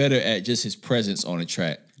getting better at just his presence on the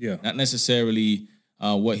track. Yeah. Not necessarily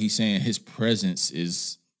what he's saying. His presence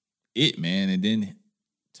is it, man. And then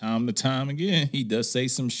time to time again, he does say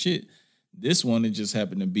some shit. This one, it just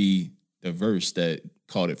happened to be the verse that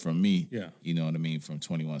caught it from me. Yeah. You know what I mean? From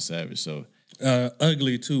 21 Savage. So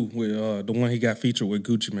Ugly too, with the one he got featured with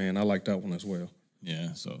Gucci Mane. I like that one as well.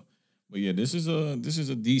 yeah, so but yeah, this is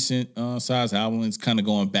a decent size album. It's kind of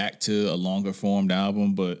going back to a longer formed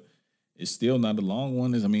album, but it's still not a long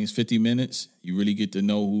one. It's 50 minutes. You really get to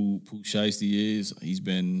know who Pooh Shiesty is. He's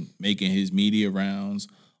been making his media rounds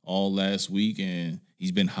all last week, and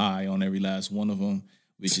he's been high on every last one of them,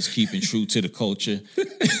 which is keeping true to the culture.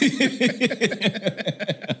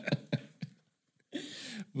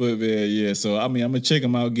 But man, yeah. So I'm gonna check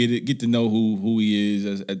him out, get to know who he is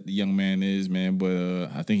as the young man is, man. But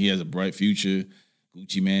I think he has a bright future.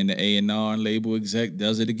 Gucci Mane, the A&R and label exec,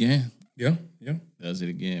 does it again. Yeah. Does it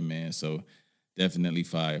again, man. So definitely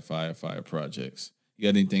fire projects. You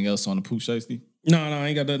got anything else on the Pooh Shiesty? No, I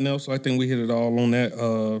ain't got nothing else. I think we hit it all on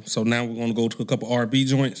that. So now we're gonna go to a couple R&B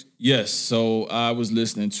joints. Yes. So I was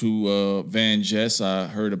listening to Van Jess. I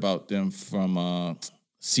heard about them from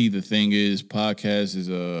See the Thing Is podcast. Is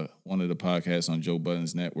one of the podcasts on Joe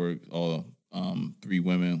Budden's network. All three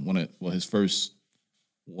women. His first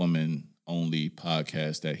woman only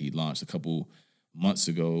podcast that he launched a couple months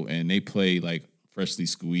ago, and they play like Freshly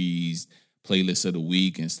Squeezed, Playlist of the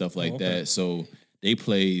Week, and stuff like that. So they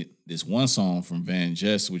played this one song from Van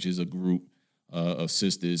Jess, which is a group of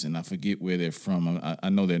sisters, and I forget where they're from.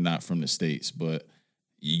 I know they're not from the States, but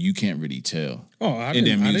you can't really tell. Oh, I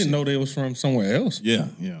didn't know they was from somewhere else. Yeah.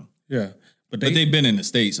 But they've been in the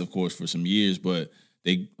States, of course, for some years. But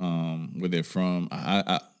they where they're from.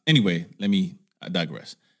 Anyway, I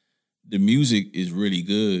digress. The music is really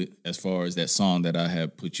good as far as that song that I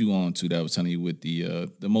have put you on to that I was telling you with the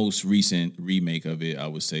most recent remake of it, I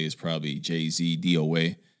would say is probably Jay-Z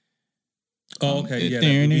DOA. Oh, okay. Yeah.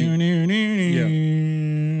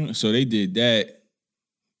 So they did that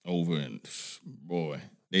over, and boy,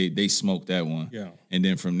 they smoked that one. Yeah. And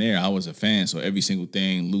then from there, I was a fan. So every single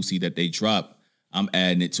thing, Lucy, that they dropped, I'm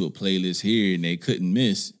adding it to a playlist here, and they couldn't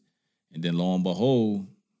miss. And then lo and behold,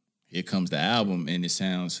 here comes the album, and it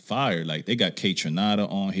sounds fire. Like they got Kate Trinata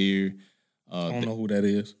on here. I don't know who that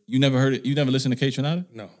is. You never heard it? You never listened to Kate Trinata?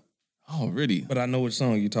 No. Oh, really? But I know which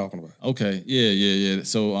song you're talking about. Okay. Yeah.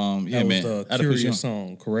 So, that man. was the Curious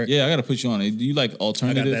song, correct? Yeah, I got to put you on it. Do you like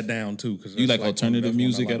alternative? I got that down, too. Do you like alternative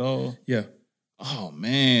music at all? Yeah. Oh,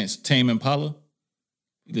 man. It's Tame Impala?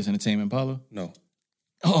 You listen to Tame Impala? No.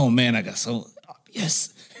 Oh, man, I got so...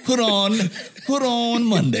 Yes. Put on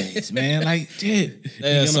Mondays, man. Like, shit.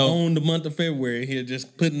 You're going to own the month of February here,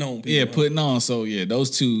 just putting on people. Yeah, putting on. So, yeah,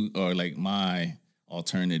 those two are like my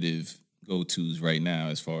alternative go-tos right now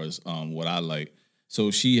as far as what I like.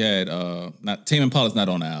 So she had, not Tame Impala's not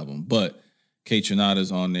on the album, but Kate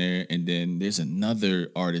Trinata's on there. And then there's another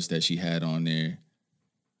artist that she had on there.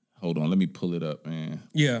 Hold on, let me pull it up, man.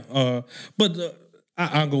 Yeah, but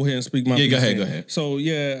I'll go ahead and speak my piece. Go ahead. So,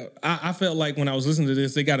 yeah, I felt like when I was listening to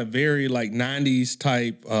this, they got a very, like, 90s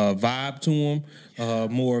type vibe to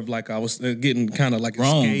them. More of, like, I was getting kind of like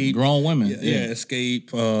Escape. Grown women. Yeah,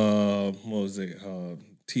 Escape. What was it?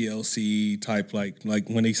 TLC type, like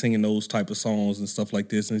when they singing those type of songs and stuff like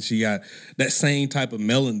this. And she got that same type of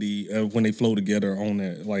melody when they flow together on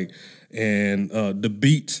that. Like, and the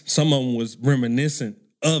beats, some of them was reminiscent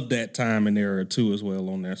of that time and era too as well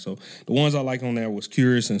on there. So the ones I like on there was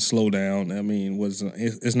Curious and Slow Down. I mean,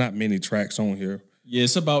 it's not many tracks on here. Yeah,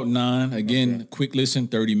 it's about 9. Again, quick listen,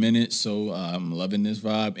 30 minutes. So I'm loving this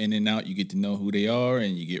vibe. In and out, you get to know who they are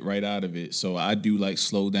and you get right out of it. So I do like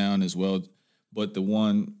Slow Down as well. But the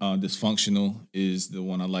one, Dysfunctional, is the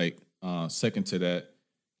one I like. Second to that,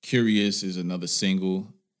 Curious is another single.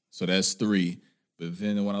 So that's 3. But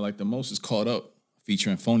then the one I like the most is Caught Up,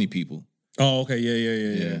 featuring Phony People. Oh, okay,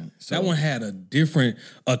 yeah. So, that one had a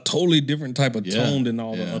totally different type of tone than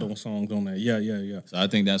all the other songs on there. Yeah. So I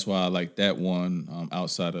think that's why I like that one.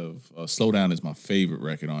 Outside of Slow Down is my favorite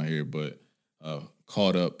record on here, but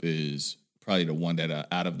Caught Up is probably the one that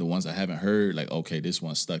out of the ones I haven't heard, like, okay, this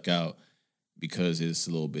one stuck out because it's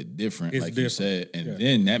a little bit different, like you said. And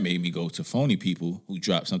then that made me go to Phony People, who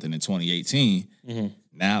dropped something in 2018. Mm-hmm.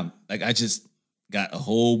 Now, like, I just got a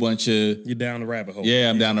whole bunch of... You're down the rabbit hole.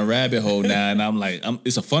 Yeah, I'm down the rabbit hole now, and I'm like,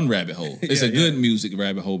 it's a fun rabbit hole. It's a good music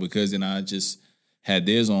rabbit hole because then I just had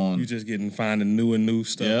theirs on. You just finding new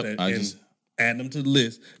stuff. Yep, add them to the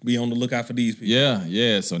list. Be on the lookout for these people.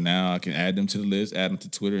 Yeah. So now I can add them to the list, add them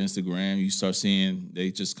to Twitter, Instagram. You start seeing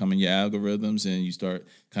they just come in your algorithms and you start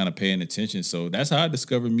kind of paying attention. So that's how I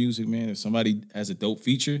discover music, man. If somebody has a dope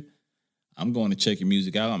feature, I'm going to check your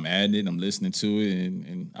music out. I'm adding it. I'm listening to it.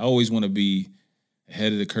 And I always want to be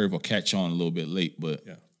ahead of the curve or catch on a little bit late. But,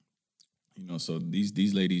 so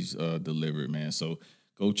these ladies delivered, man. So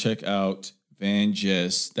go check out Van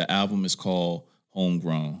Jess. The album is called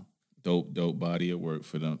Homegrown. Dope body of work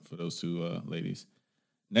for those two ladies.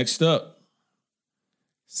 Next up,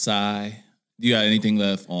 Psy. Do you got anything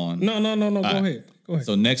left on? No. Go ahead.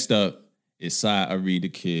 So next up is Psy, I Read the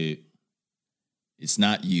Kid. It's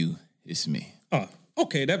not you, it's me. Oh,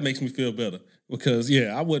 okay, that makes me feel better. Because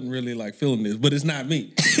I wasn't really like feeling this, but it's not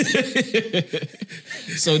me.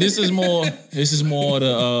 So this is more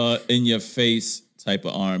the in your face type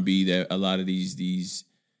of R&B that a lot of these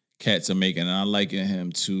cats are making, and I liken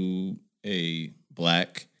him to a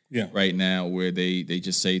Black right now, where they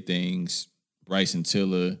just say things, Bryson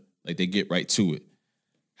Tiller, like they get right to it.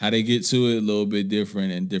 How they get to it a little bit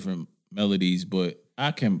different and different melodies, but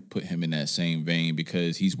I can put him in that same vein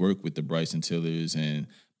because he's worked with the Bryson Tillers and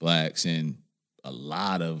Blacks and a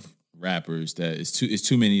lot of rappers that it's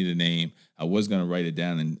too many to name. I was gonna write it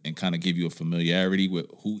down and kind of give you a familiarity with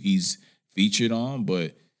who he's featured on,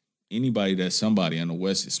 but anybody that's somebody on the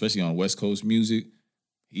West, especially on West Coast music,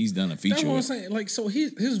 he's done a feature. That's what I'm saying. Like, so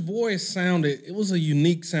his voice it was a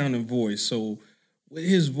unique sounding voice. So with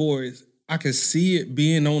his voice, I could see it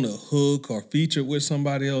being on a hook or featured with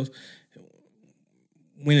somebody else.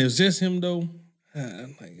 When it's just him though,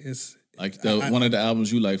 it's like one of the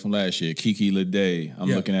albums you like from last year, Kiki Ledé. I'm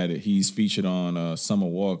looking at it. He's featured on Summer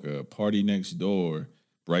Walker, Party Next Door,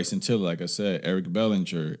 Bryson Tiller, like I said, Eric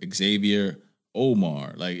Bellinger, Xavier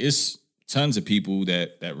Omar. Like, it's tons of people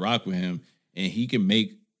that rock with him, and he can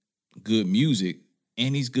make good music,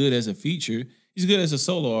 and he's good as a feature. He's good as a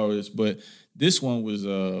solo artist, but this one was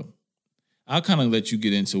I'll kind of let you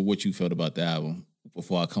get into what you felt about the album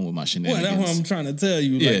before I come with my shenanigans. Well, that's what I'm trying to tell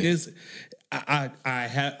you. Yeah. Like, it's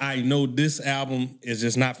I know this album is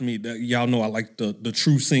just not for me. Y'all know I like the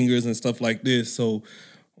true singers and stuff like this. So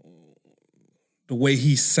the way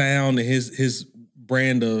he sound and his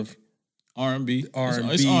brand of R&B,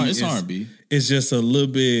 it's R&B. It's just a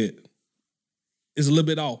little bit. It's a little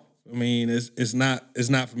bit off. I mean, it's not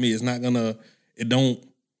for me. It's not gonna. It don't.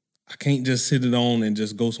 I can't just sit it on and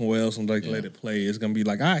just go somewhere else and let it play. It's gonna be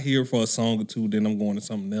like I hear for a song or two, then I'm going to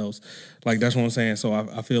something else. Like, that's what I'm saying. So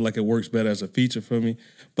I feel like it works better as a feature for me.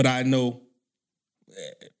 But I know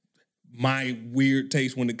my weird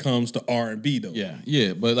taste when it comes to R&B though.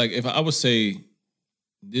 Yeah. But like, if I would say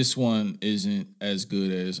this one isn't as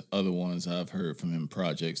good as other ones I've heard from him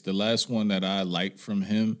projects. The last one that I liked from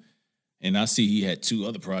him, and I see he had 2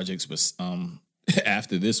 other projects, but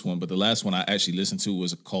after this one, but the last one I actually listened to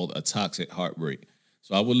was called A Toxic Heartbreak.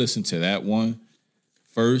 So I would listen to that one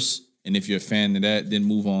first, and if you're a fan of that, then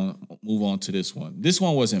move on to this one. This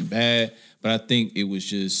one wasn't bad, but I think it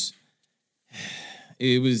was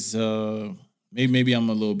maybe I'm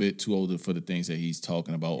a little bit too older for the things that he's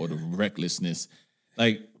talking about or the recklessness.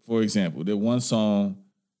 Like, for example, the one song,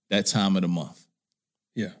 That Time of the Month.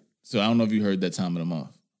 Yeah. So I don't know if you heard That Time of the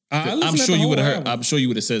Month. I'm sure you would have heard. I'm sure you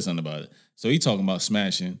would have said something about it. So he talking about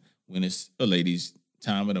smashing when it's a lady's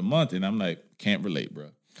time of the month, and I'm like, can't relate, bro,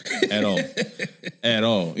 at all, at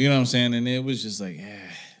all. You know what I'm saying? And it was just like,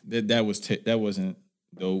 that wasn't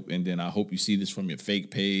dope. And then I hope you see this from your fake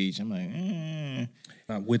page. I'm like,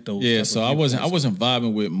 not with those. Yeah. So I wasn't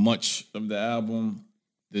vibing with much of the album.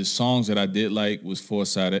 The songs that I did like was For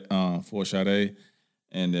Sade,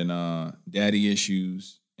 and then Daddy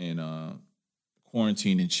Issues and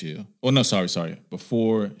Quarantine and Chill. Oh, no, sorry.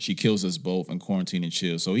 Before She Kills Us Both and Quarantine and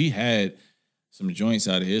Chill. So he had some joints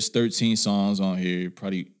out of here. There's 13 songs on here,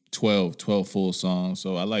 probably 12 full songs.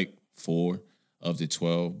 So I like 4 of the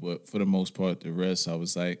 12. But for the most part, the rest, I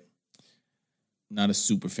was like, not a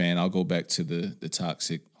super fan. I'll go back to the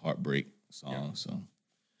Toxic Heartbreak song. Yeah. So,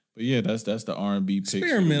 but yeah, that's the R&B pick.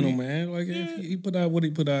 Experimental, man. Like, if he put out what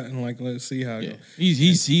he put out, and like, let's see how it goes.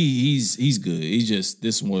 He's good. He just,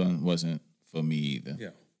 this one wasn't for me either. Yeah.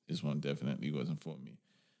 This one definitely wasn't for me.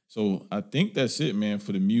 So I think that's it, man,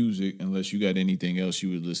 for the music, unless you got anything else you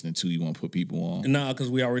were listening to you want to put people on. Nah, because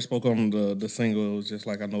we already spoke on the single. It was just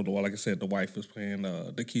like, I know, like I said, the wife was playing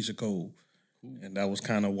the Keisha Cole. And that was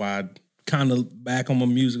kind of why, kind of back on my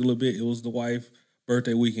music a little bit. It was the wife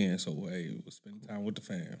birthday weekend. So, hey, we'll spend time with the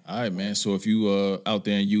fam. All right, man. So if you out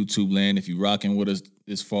there in YouTube land, if you rocking with us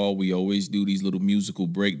this fall, we always do these little musical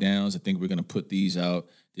breakdowns. I think we're going to put these out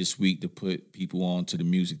this week to put people on to the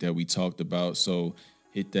music that we talked about. So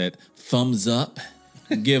hit that thumbs up,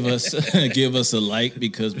 give us a like,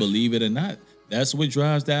 because believe it or not, that's what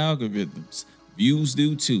drives the algorithms. Views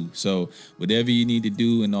do too. So whatever you need to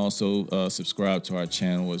do, and also subscribe to our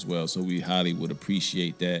channel as well. So we highly would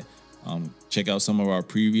appreciate that. Check out some of our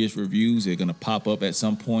previous reviews. They're gonna pop up at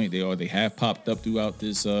some point. They have popped up throughout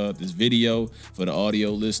this video for the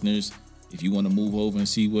audio listeners. If you want to move over and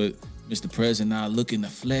see what Mr. President, our look in the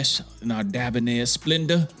flesh, in our debonair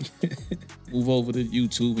splendor. Move over to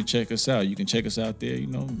YouTube and check us out. You can check us out there. You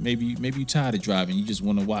know, maybe you're tired of driving. You just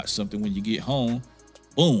want to watch something when you get home.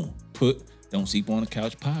 Boom, put Don't Sleep on the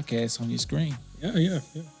Couch podcast on your screen. Yeah.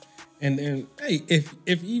 And hey,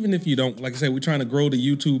 if even if you don't, like I said, we're trying to grow the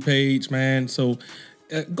YouTube page, man. So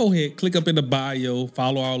go ahead, click up in the bio,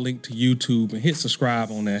 follow our link to YouTube, and hit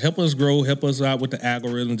subscribe on there. Help us grow, help us out with the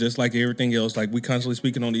algorithm, just like everything else. Like we constantly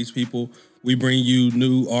speaking on these people. We bring you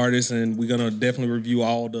new artists, and we're gonna definitely review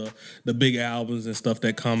all the big albums and stuff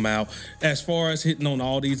that come out. As far as hitting on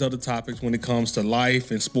all these other topics when it comes to life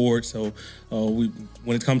and sports, so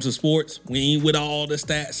when it comes to sports, we ain't with all the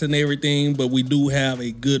stats and everything, but we do have a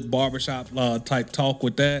good barbershop type talk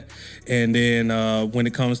with that. And then when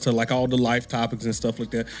it comes to like all the life topics and stuff like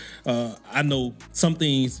that, I know some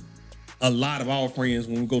things a lot of our friends,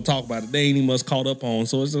 when we go talk about it, they ain't even much caught up on.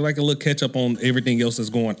 So it's like a little catch up on everything else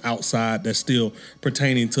that's going outside that's still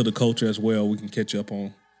pertaining to the culture as well. We can catch up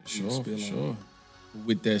on. Sure.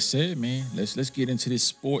 With that said, man, let's get into this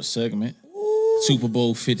sports segment. Ooh, Super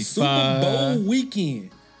Bowl 55. Super Bowl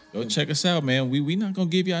weekend. Go check us out, man. We not gonna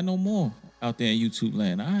give y'all no more out there in YouTube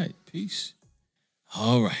land. All right, peace.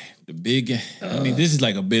 All right, the big. I mean, this is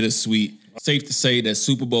like a bittersweet. Safe to say that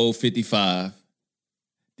Super Bowl 55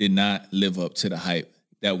 did not live up to the hype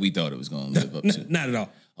that we thought it was going to live up to. Not at all.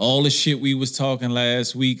 All the shit we was talking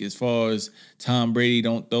last week as far as Tom Brady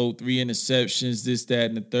don't throw 3 interceptions, this, that,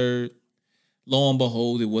 and the third. Lo and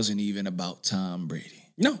behold, it wasn't even about Tom Brady.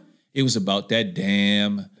 No. It was about that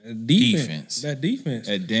damn defense. That defense.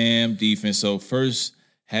 That damn defense. So first,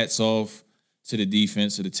 hats off to the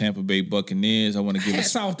defense of the Tampa Bay Buccaneers. I want to give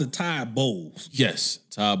hats off to Todd Bowles. Yes,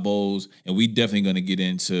 Todd Bowles. And we definitely going to get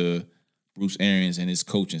into Bruce Arians and his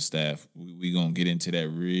coaching staff. We're going to get into that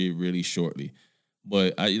really, really shortly.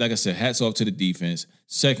 But like I said, hats off to the defense.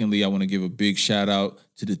 Secondly, I want to give a big shout out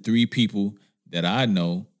to the 3 people that I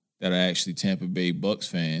know that are actually Tampa Bay Bucks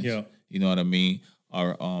fans. Yeah. You know what I mean?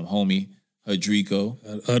 Our homie, Hudrico.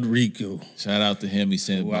 Shout out to him. He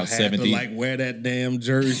sent about 70. I had to wear that damn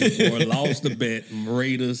jersey or lost the bet.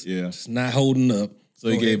 Raiders. Yeah. It's not holding up. So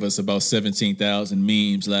he gave us about 17,000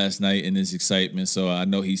 memes last night in his excitement. So I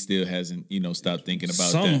know he still hasn't, stopped thinking about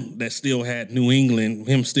some that still had New England,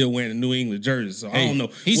 him still wearing a New England jersey. So I don't know.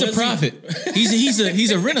 He's a prophet.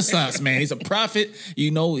 He's a Renaissance man. He's a prophet.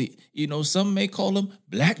 Some may call him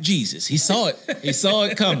Black Jesus. He saw it. He saw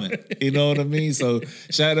it coming. You know what I mean? So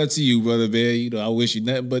shout out to you, brother man. I wish you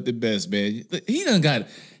nothing but the best, man.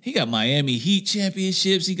 He got Miami Heat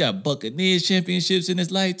championships. He got Buccaneers championships in his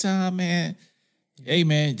lifetime, man. Hey,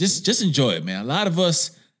 man, just enjoy it, man. A lot of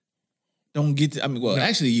us don't get to,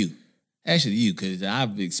 actually you, because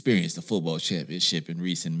I've experienced the football championship in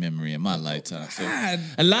recent memory in my lifetime. So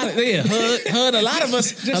a lot of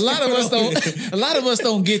us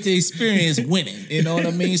don't get to experience winning. You know what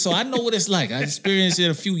I mean? So I know what it's like. I experienced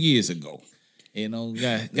it a few years ago.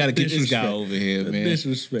 Gotta get this guy over here, man.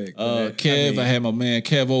 Disrespect. Kev, I had my man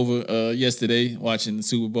Kev over yesterday watching the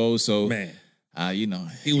Super Bowl. So man. He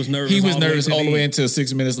was nervous. He was nervous all the way until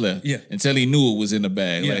 6 minutes left. Yeah, until he knew it was in the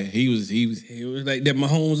bag. Yeah. Like he was like that.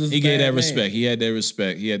 Mahomes is. He gave that respect. He had that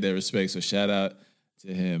respect. So shout out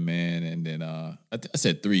to him, man. And then I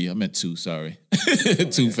said 3. I meant 2. Sorry,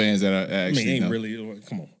 2 fans that are actually. Really.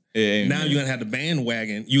 Come on. Now you're gonna have the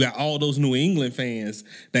bandwagon. You got all those New England fans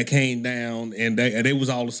that came down, and they was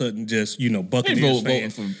all of a sudden just Buccaneers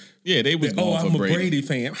fans. They was going for I'm Brady. A Brady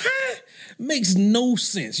fan. Makes no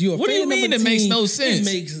sense. You're a what fan do you mean of it makes no sense? It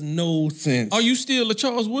makes no sense. Are you still a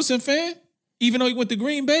Charles Woodson fan? Even though he went to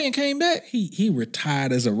Green Bay and came back? He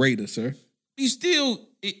retired as a Raider, sir. You still,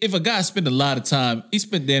 if a guy spent a lot of time, he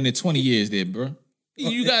spent damn near 20 years there, bro.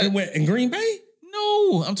 You got in Green Bay?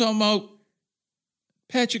 No, I'm talking about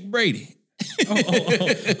Patrick Brady.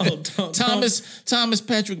 Thomas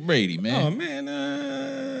Patrick Brady, man. Oh man,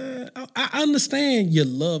 I understand your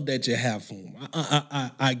love that you have for him.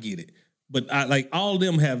 I get it. But all of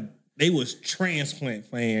them they was transplant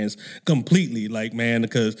fans completely,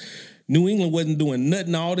 because New England wasn't doing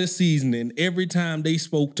nothing all this season, and every time they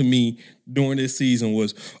spoke to me during this season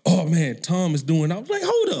was, oh man, Tom is doing. I was like,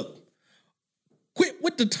 hold up, quit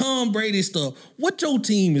with the Tom Brady stuff. What your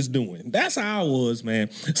team is doing? That's how I was, man.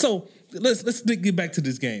 So let's get back to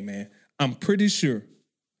this game, man. I'm pretty sure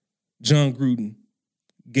John Gruden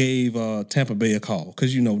gave Tampa Bay a call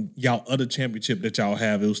because y'all other championship that y'all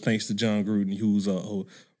have, it was thanks to John Gruden, who's a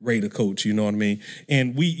Raider coach. You know what I mean?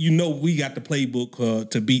 And we got the playbook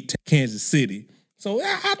to beat Kansas City. So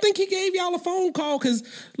I think he gave y'all a phone call because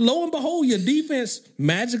lo and behold, your defense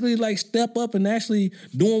magically step up and actually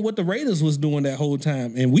doing what the Raiders was doing that whole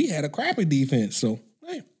time, and we had a crappy defense. So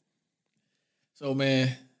hey, So,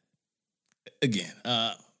 man, again,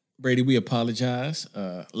 Brady, we apologize.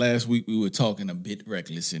 Last week we were talking a bit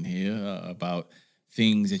reckless in here about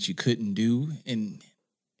things that you couldn't do, and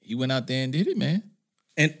he went out there and did it, man.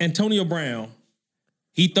 And Antonio Brown,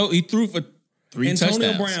 he threw for 3 touchdowns.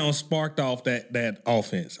 Antonio Brown sparked off that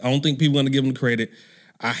offense. I don't think people are going to give him the credit.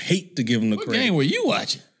 I hate to give him the credit. What game were you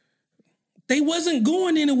watching? They wasn't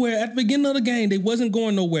going anywhere at the beginning of the game. They wasn't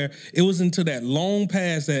going nowhere. It was into that long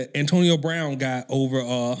pass that Antonio Brown got over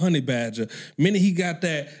Honey Badger. Minute he got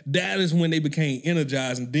that is when they became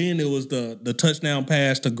energized. And then it was the touchdown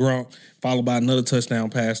pass to Gronk, followed by another touchdown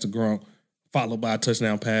pass to Gronk, followed by a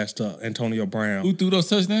touchdown pass to Antonio Brown. Who threw those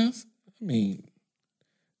touchdowns? I mean,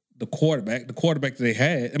 the quarterback that they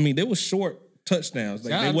had. I mean, they were short touchdowns.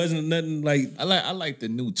 Like there wasn't nothing like. I like the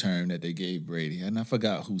new term that they gave Brady, and I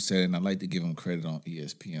forgot who said it. And I like to give him credit on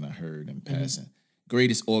ESPN. I heard in passing,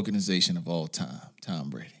 greatest organization of all time,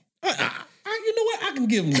 Tom Brady. You know what? I can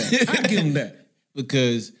give him that. I give him that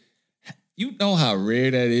because you know how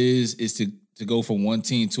rare that is to go from one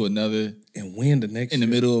team to another and win the next in the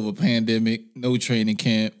middle of a pandemic, no training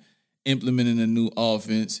camp, implementing a new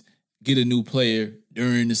offense, get a new player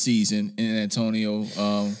during the season in Antonio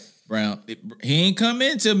Brown. He ain't come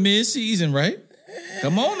into mid-season, right?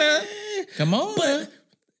 Come on now. Come on now.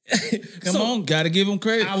 Come on. Got to give him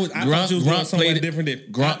credit.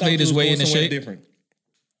 Gronk played his way in the shape. Different.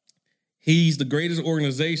 He's the greatest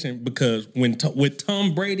organization because with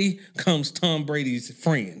Tom Brady comes Tom Brady's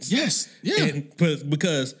friends. Yes. Yeah. And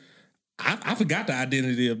because I forgot the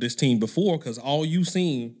identity of this team before because all you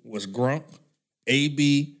seen was Gronk,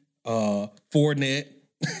 AB, Fournette.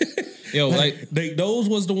 Yo, those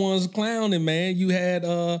was the ones clowning, man. You had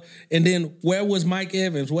and then where was Mike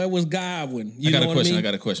Evans? Where was Godwin? I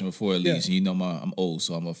got a question before it leaves. Yeah. You know I'm old,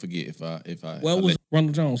 so I'm gonna forget if I. Well, was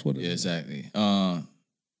Ronald Jones? What? Yeah, exactly.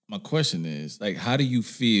 My question is how do you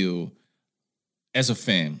feel as a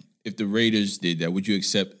fan if the Raiders did that? Would you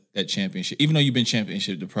accept that championship, even though you've been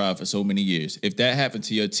championship deprived for so many years? If that happened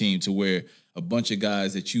to your team, to where a bunch of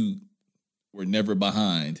guys that you were never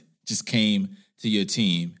behind just came to your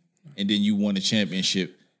team. And then you won a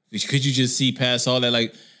championship. Could you just see past all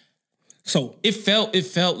that? So it felt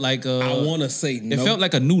like I want to say it felt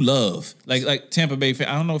like a new love, like Tampa Bay fan.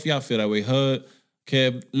 I don't know if y'all feel that way. HUD,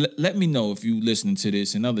 Kev, let me know if you listening to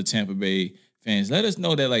this and other Tampa Bay fans. Let us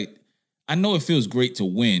know that I know it feels great to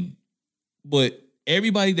win, but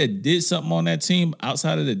everybody that did something on that team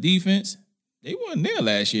outside of the defense, they weren't there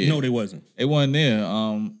last year. No, they wasn't. They weren't there.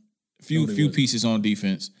 Few pieces on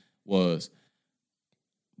defense was.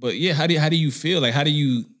 But yeah, how do you feel? How do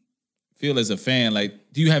you feel as a fan?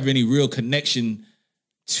 Do you have any real connection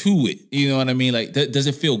to it? You know what I mean? Does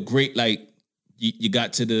it feel great? You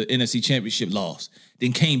got to the NFC Championship, lost,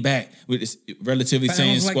 then came back with this relatively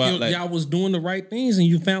same squad. Y'all was doing the right things, and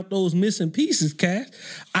you found those missing pieces, Cash.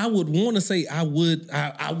 I would want to say I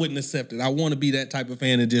wouldn't accept it. I want to be that type of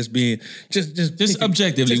fan and just being just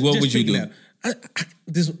objectively. What would you do?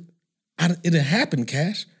 It happened,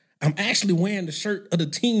 Cash. I'm actually wearing the shirt of the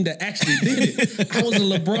team that actually did it. I was a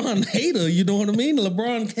LeBron hater, you know what I mean?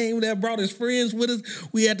 LeBron came there, brought his friends with us.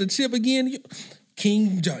 We had the chip again.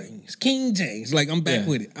 King James. I'm back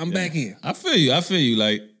with it. I'm back in. I feel you.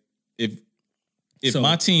 If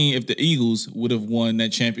my team, if the Eagles would have won that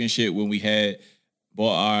championship when we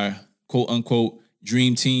bought our quote unquote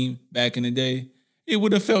dream team back in the day, it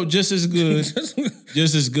would have felt just as good.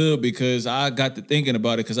 Just as good, because I got to thinking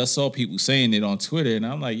about it because I saw people saying it on Twitter, and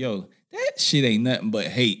I'm like, yo, that shit ain't nothing but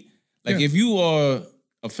hate. If you are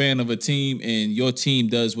a fan of a team and your team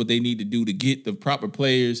does what they need to do to get the proper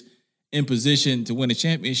players in position to win a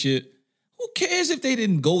championship, who cares if they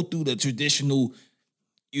didn't go through the traditional,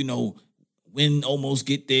 win, almost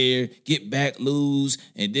get there, get back, lose,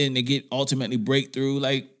 and then they get ultimately breakthrough?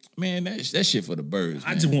 Man, that shit for the birds.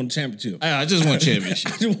 Man. I just want a championship. I just want a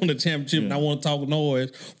championship. I just want a championship, and I want to talk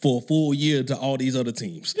noise for a full year to all these other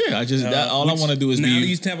teams. Yeah, all I want to do is now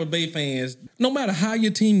these Tampa Bay fans. No matter how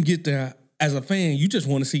your team get there, as a fan, you just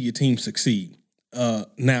want to see your team succeed.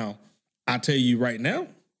 Now, I tell you right now,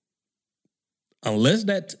 unless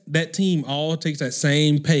that team all takes that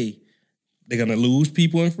same pay, they're gonna lose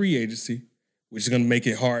people in free agency, which is gonna make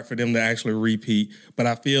it hard for them to actually repeat. But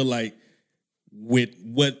I feel like with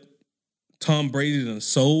what Tom Brady done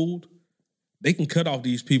sold, they can cut off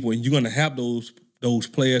these people, and you're gonna have those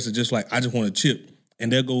players that just I just want a chip,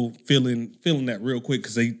 and they'll go feeling that real quick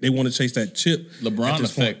because they want to chase that chip. LeBron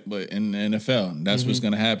effect, but in the NFL, that's what's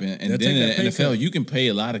gonna happen. And then in the NFL, you can pay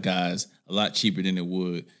a lot of guys a lot cheaper than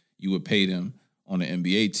you would pay them on the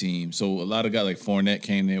NBA team. So a lot of guys like Fournette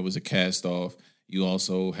came there, was a cast off. You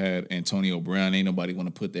also had Antonio Brown. Ain't nobody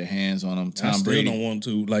want to put their hands on him. Tom I still Brady. don't want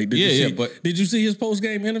to. Like, but did you see his post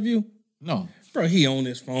game interview? No. Bro, he on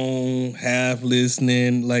his phone, half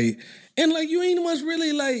listening, and you ain't much really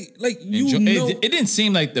It didn't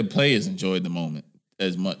seem like the players enjoyed the moment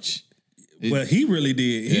as much. Well, he really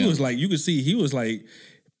did. He was like, you could see he was like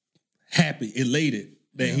happy, elated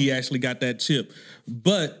that he actually got that chip.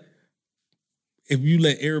 But if you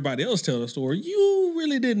let everybody else tell the story, you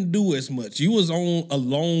really didn't do as much. You was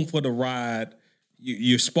along for the ride.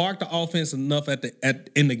 You sparked the offense enough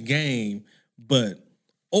in the game, but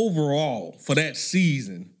overall for that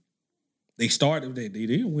season, they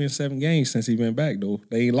didn't win 7 games since he been back though.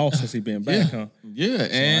 They ain't lost since he been back, huh? Yeah, So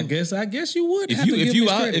and I guess you would.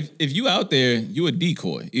 If you out there, you a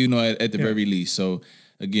decoy, at the very least. So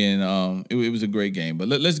again, it was a great game. But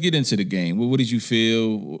let's get into the game. What did you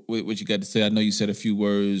feel? What you got to say? I know you said a few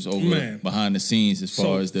words behind the scenes as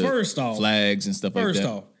far as the flags and stuff like that. First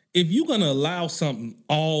off, if you're gonna allow something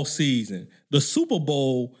all season, the Super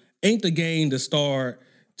Bowl ain't the game to start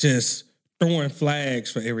just throwing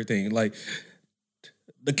flags for everything. Like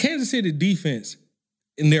the Kansas City defense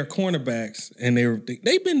and their cornerbacks and everything,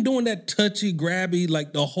 they've been doing that touchy, grabby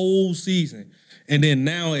like the whole season. And then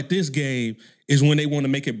now at this game is when they want to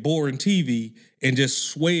make it boring TV and just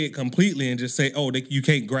sway it completely and just say, you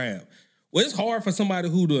can't grab. Well, it's hard for somebody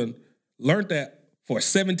who done learned that for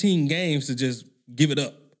 17 games to just give it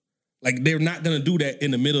up. Like they're not going to do that in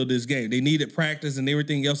the middle of this game. They needed practice and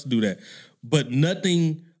everything else to do that. But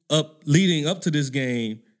nothing leading up to this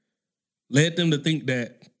game led them to think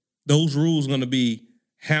that those rules are going to be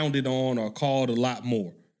hounded on or called a lot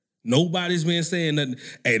more. Nobody's been saying nothing.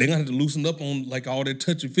 Hey, they're going to have to loosen up on all their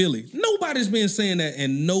touchy-feely. Nobody's been saying that,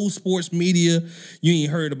 and no sports media. You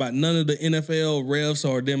ain't heard about none of the NFL refs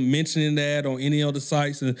or them mentioning that on any other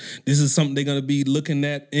sites. And this is something they're going to be looking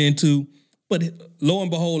into. But lo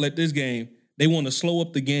and behold, at this game, they want to slow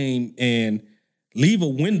up the game and leave a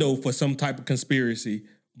window for some type of conspiracy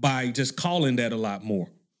by just calling that a lot more.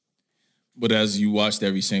 But as you watched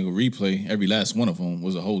every single replay, every last one of them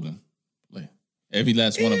was a holding. Like every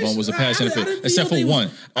last one of them was a pass interference, except for one.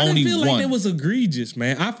 Only one. I feel like it was egregious,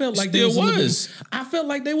 man. I felt like I felt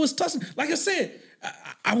like they was touching. Like I said,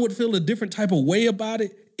 I would feel a different type of way about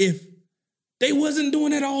it if they wasn't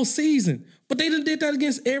doing it all season. But they done did that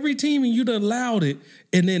against every team, and you done allowed it.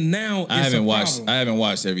 And then now I haven't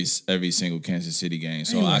watched every single Kansas City game,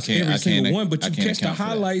 so I can't. But you catch the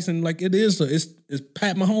highlights, and it's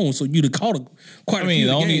Pat Mahomes. So you'd have caught quite a few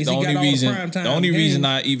games. The only reason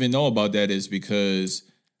I even know about that is because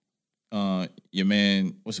your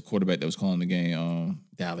man, what's the quarterback that was calling the game?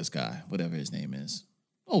 Dallas guy, whatever his name is.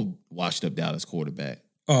 Washed up Dallas quarterback.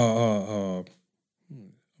 Was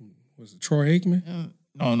it Troy Aikman?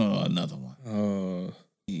 No, another one.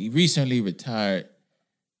 He recently retired.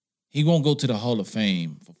 He won't go to the Hall of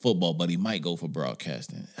Fame for football, but he might go for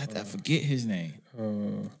broadcasting. I forget his name.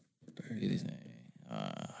 Forget his name.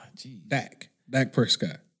 Dak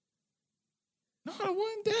Prescott. No, it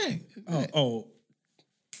wasn't Dak.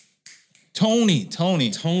 Tony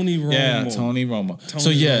Romo. Yeah, Tony Romo.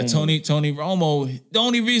 Tony Romo. The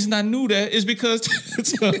only reason I knew that is because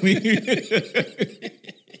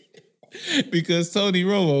because Tony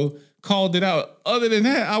Romo called it out. Other than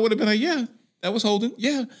that, I would have been like, yeah, that was holding.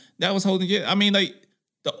 Yeah, that was holding. Yeah, I mean, like,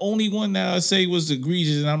 the only one that I say was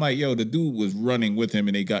egregious, and I'm like, yo, the dude was running with him,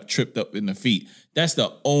 and they got tripped up in the feet. That's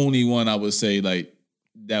the only one I would say, like,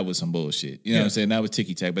 that was some bullshit. You know what I'm saying? That was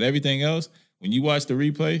ticky-tack. But everything else, when you watch the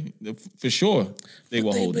replay, for sure, they've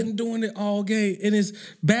been doing it all game, and it's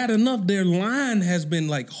bad enough their line has been,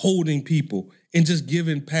 like, holding people and just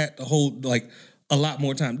giving Pat the whole, like, a lot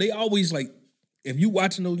more time. They always if you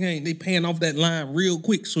watching those games, they paying off that line real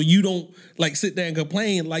quick so you don't sit there and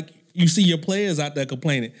complain like you see your players out there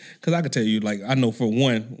complaining. Because I can tell you, I know for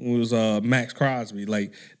one, it was Max Crosby.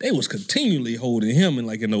 They was continually holding him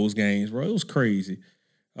in those games, bro. It was crazy.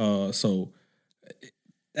 So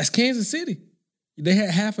that's Kansas City. They had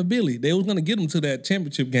half a billy. They was gonna get them to that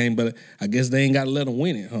championship game, but I guess they ain't got to let them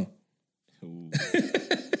win it, huh?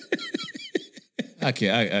 I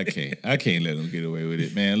can't let them get away with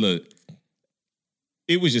it, man. Look,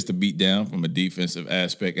 it was just a beatdown from a defensive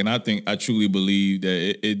aspect, and I truly believe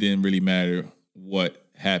that it didn't really matter what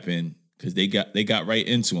happened because they got right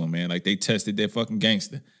into him, man. Like, they tested their fucking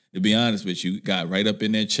gangster. To be honest with you, got right up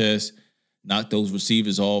in their chest, knocked those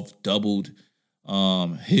receivers off, doubled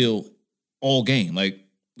Hill all game. Like,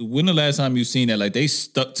 when the last time you seen that? Like, they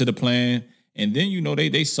stuck to the plan, and then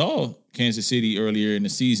they saw Kansas City earlier in the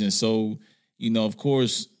season, so. Of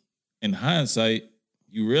course, in hindsight,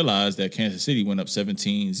 you realize that Kansas City went up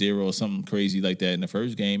 17-0 or something crazy like that in the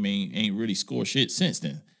first game. Ain't really scored shit since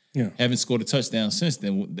then. Yeah. Haven't scored a touchdown since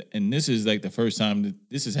then. And this is like the first time that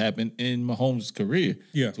this has happened in Mahomes' career.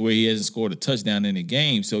 Yeah. To where he hasn't scored a touchdown in a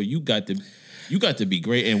game. So you got to be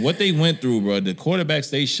great. And what they went through, bro, the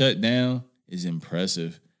quarterbacks they shut down is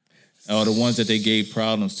impressive. Or the ones that they gave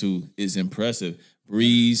problems to is impressive.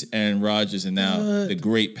 Breeze, Aaron Rodgers, and now the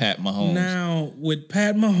great Pat Mahomes. Now, with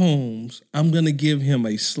Pat Mahomes, I'm going to give him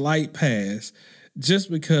a slight pass just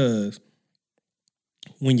because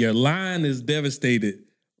when your line is devastated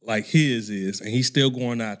like his is, and he's still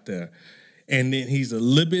going out there, and then he's a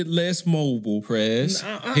little bit less mobile. Prez,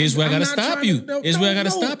 here's where I got to stop you. Here's where I got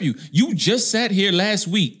to stop you. You just sat here last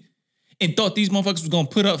week and thought these motherfuckers was going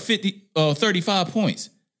to put up 35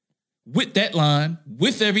 points. With that line,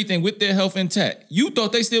 with everything, with their health intact, you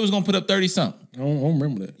thought they still was gonna put up 30-something. I don't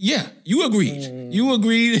remember that. Yeah, you agreed. You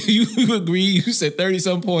agreed. You agreed. You said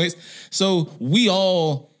 30-some points. So we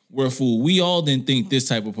all were fooled. We all didn't think this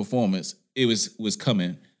type of performance was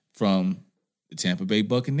coming from the Tampa Bay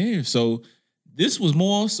Buccaneers. So this was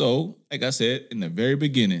more so, like I said in the very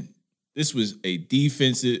beginning, this was a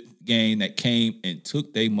defensive game that came and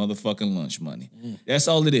took their motherfucking lunch money. That's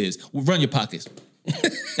all it is. Well, run your pockets.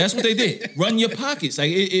 That's what they did. Run your pockets.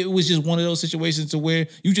 Like it was just one of those situations to where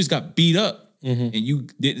you just got beat up and you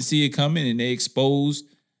didn't see it coming, and they exposed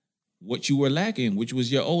what you were lacking, which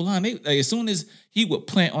was your O-line. Like, as soon as he would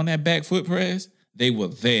plant on that back foot press, they were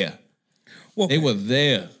there. Well, they were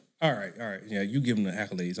there. All right. Yeah, you give them the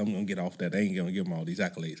accolades. I'm gonna get off that. I ain't gonna give them all these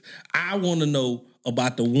accolades. I want to know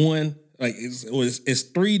about the one. Like it's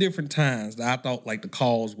 3 different times that I thought like the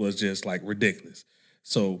calls was just like ridiculous.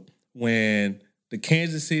 So when the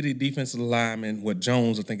Kansas City defensive lineman, what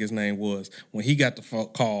Jones, I think his name was, when he got the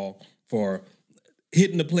call for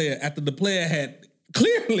hitting the player after the player had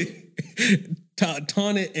clearly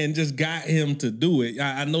taunted and just got him to do it.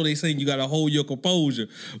 I know they saying you got to hold your composure,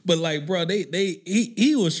 but like, bro,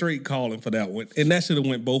 he was straight calling for that one, and that should have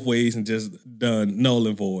went both ways and just done null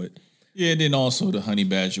and void. Yeah, and then also the Honey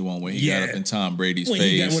Badger one where he got up in Tom Brady's face.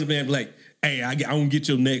 He would have been like, "Hey, I'm gonna get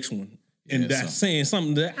your next one." And that's saying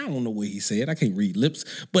something that I don't know what he said. I can't read lips,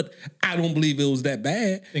 but I don't believe it was that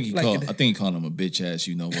bad. I think he called him a bitch ass.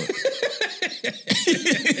 You know what?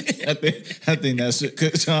 I think that's it.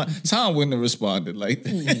 Cause Tom wouldn't have responded like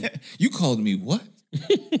that. You called me what?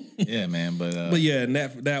 Yeah, man. But yeah, and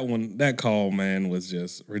that call, man, was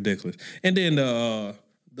just ridiculous. And then the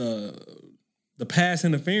pass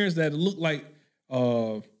interference that looked like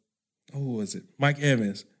who was it? Mike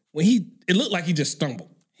Evans. When it looked like he just stumbled.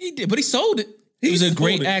 He did, but he sold it. It was a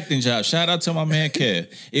great acting job. Shout out to my man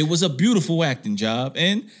Kev. It was a beautiful acting job,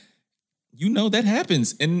 and you know that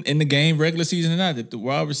happens in the game, regular season or not. If the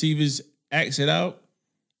wide receivers act it out,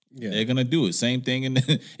 they're gonna do it. Same thing in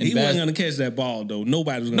he wasn't gonna catch that ball though.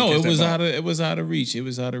 Nobody was gonna. No, catch that ball. It was out of reach. It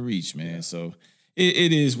was out of reach, man. Yeah. So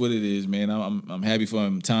it is what it is, man. I'm happy for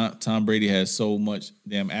him. Tom Brady has so much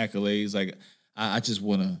damn accolades. Like I just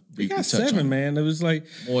want to briefly touch 7, on man. It was like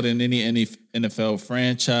more than any NFL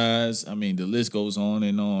franchise. I mean, the list goes on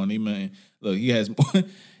and on. He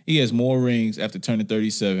has more rings after turning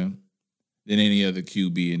 37 than any other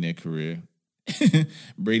QB in their career.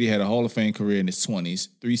 Brady had a Hall of Fame career in his 20s,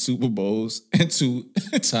 3 Super Bowls, and 2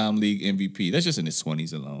 Time League MVP. That's just in his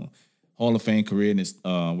 20s alone. Hall of Fame career in his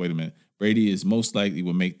Brady is most likely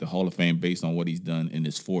will make the Hall of Fame based on what he's done in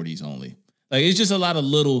his 40s only. Like, it's just a lot of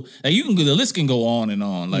little, like, the list can go on and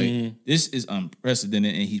on. Like, this is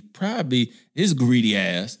unprecedented, and his greedy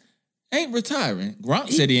ass ain't retiring. Gronk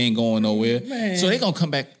said he ain't going nowhere. Man. So they going to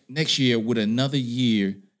come back next year with another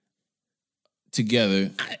year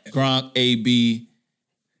together. Gronk, AB,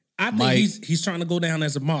 I think he's trying to go down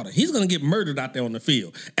as a martyr. He's going to get murdered out there on the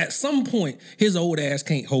field. At some point, his old ass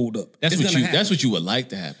can't hold up. That's what you would like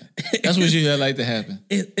to happen. That's what you would like to happen.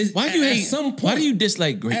 Why do you hate? Some point, why do you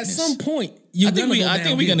dislike greatness? At some point, I think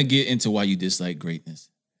we're going to get into why you dislike greatness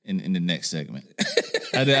in the next segment.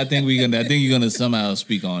 I think you're going to somehow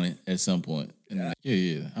speak on it at some point. Yeah.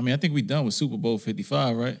 I mean, I think we're done with Super Bowl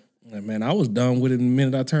 55, right? Man, I was done with it the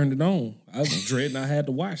minute I turned it on. I was dreading I had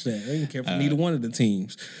to watch that. I didn't care for neither one of the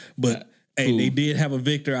teams. But, hey, they did have a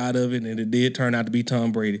victor out of it, and it did turn out to be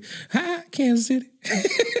Tom Brady. Hi, Kansas City.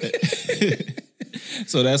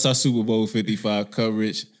 So that's our Super Bowl 55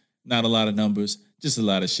 coverage. Not a lot of numbers, just a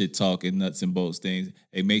lot of shit talking, nuts and bolts things.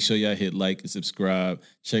 Hey, make sure y'all hit like and subscribe.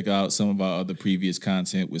 Check out some of our other previous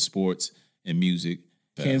content with sports and music.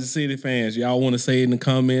 Kansas City fans, y'all want to say in the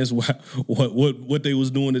comments what they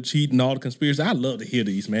was doing to cheat and all the conspiracy? I'd love to hear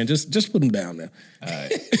these, man. Just put them down there. All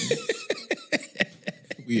right.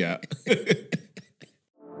 We out.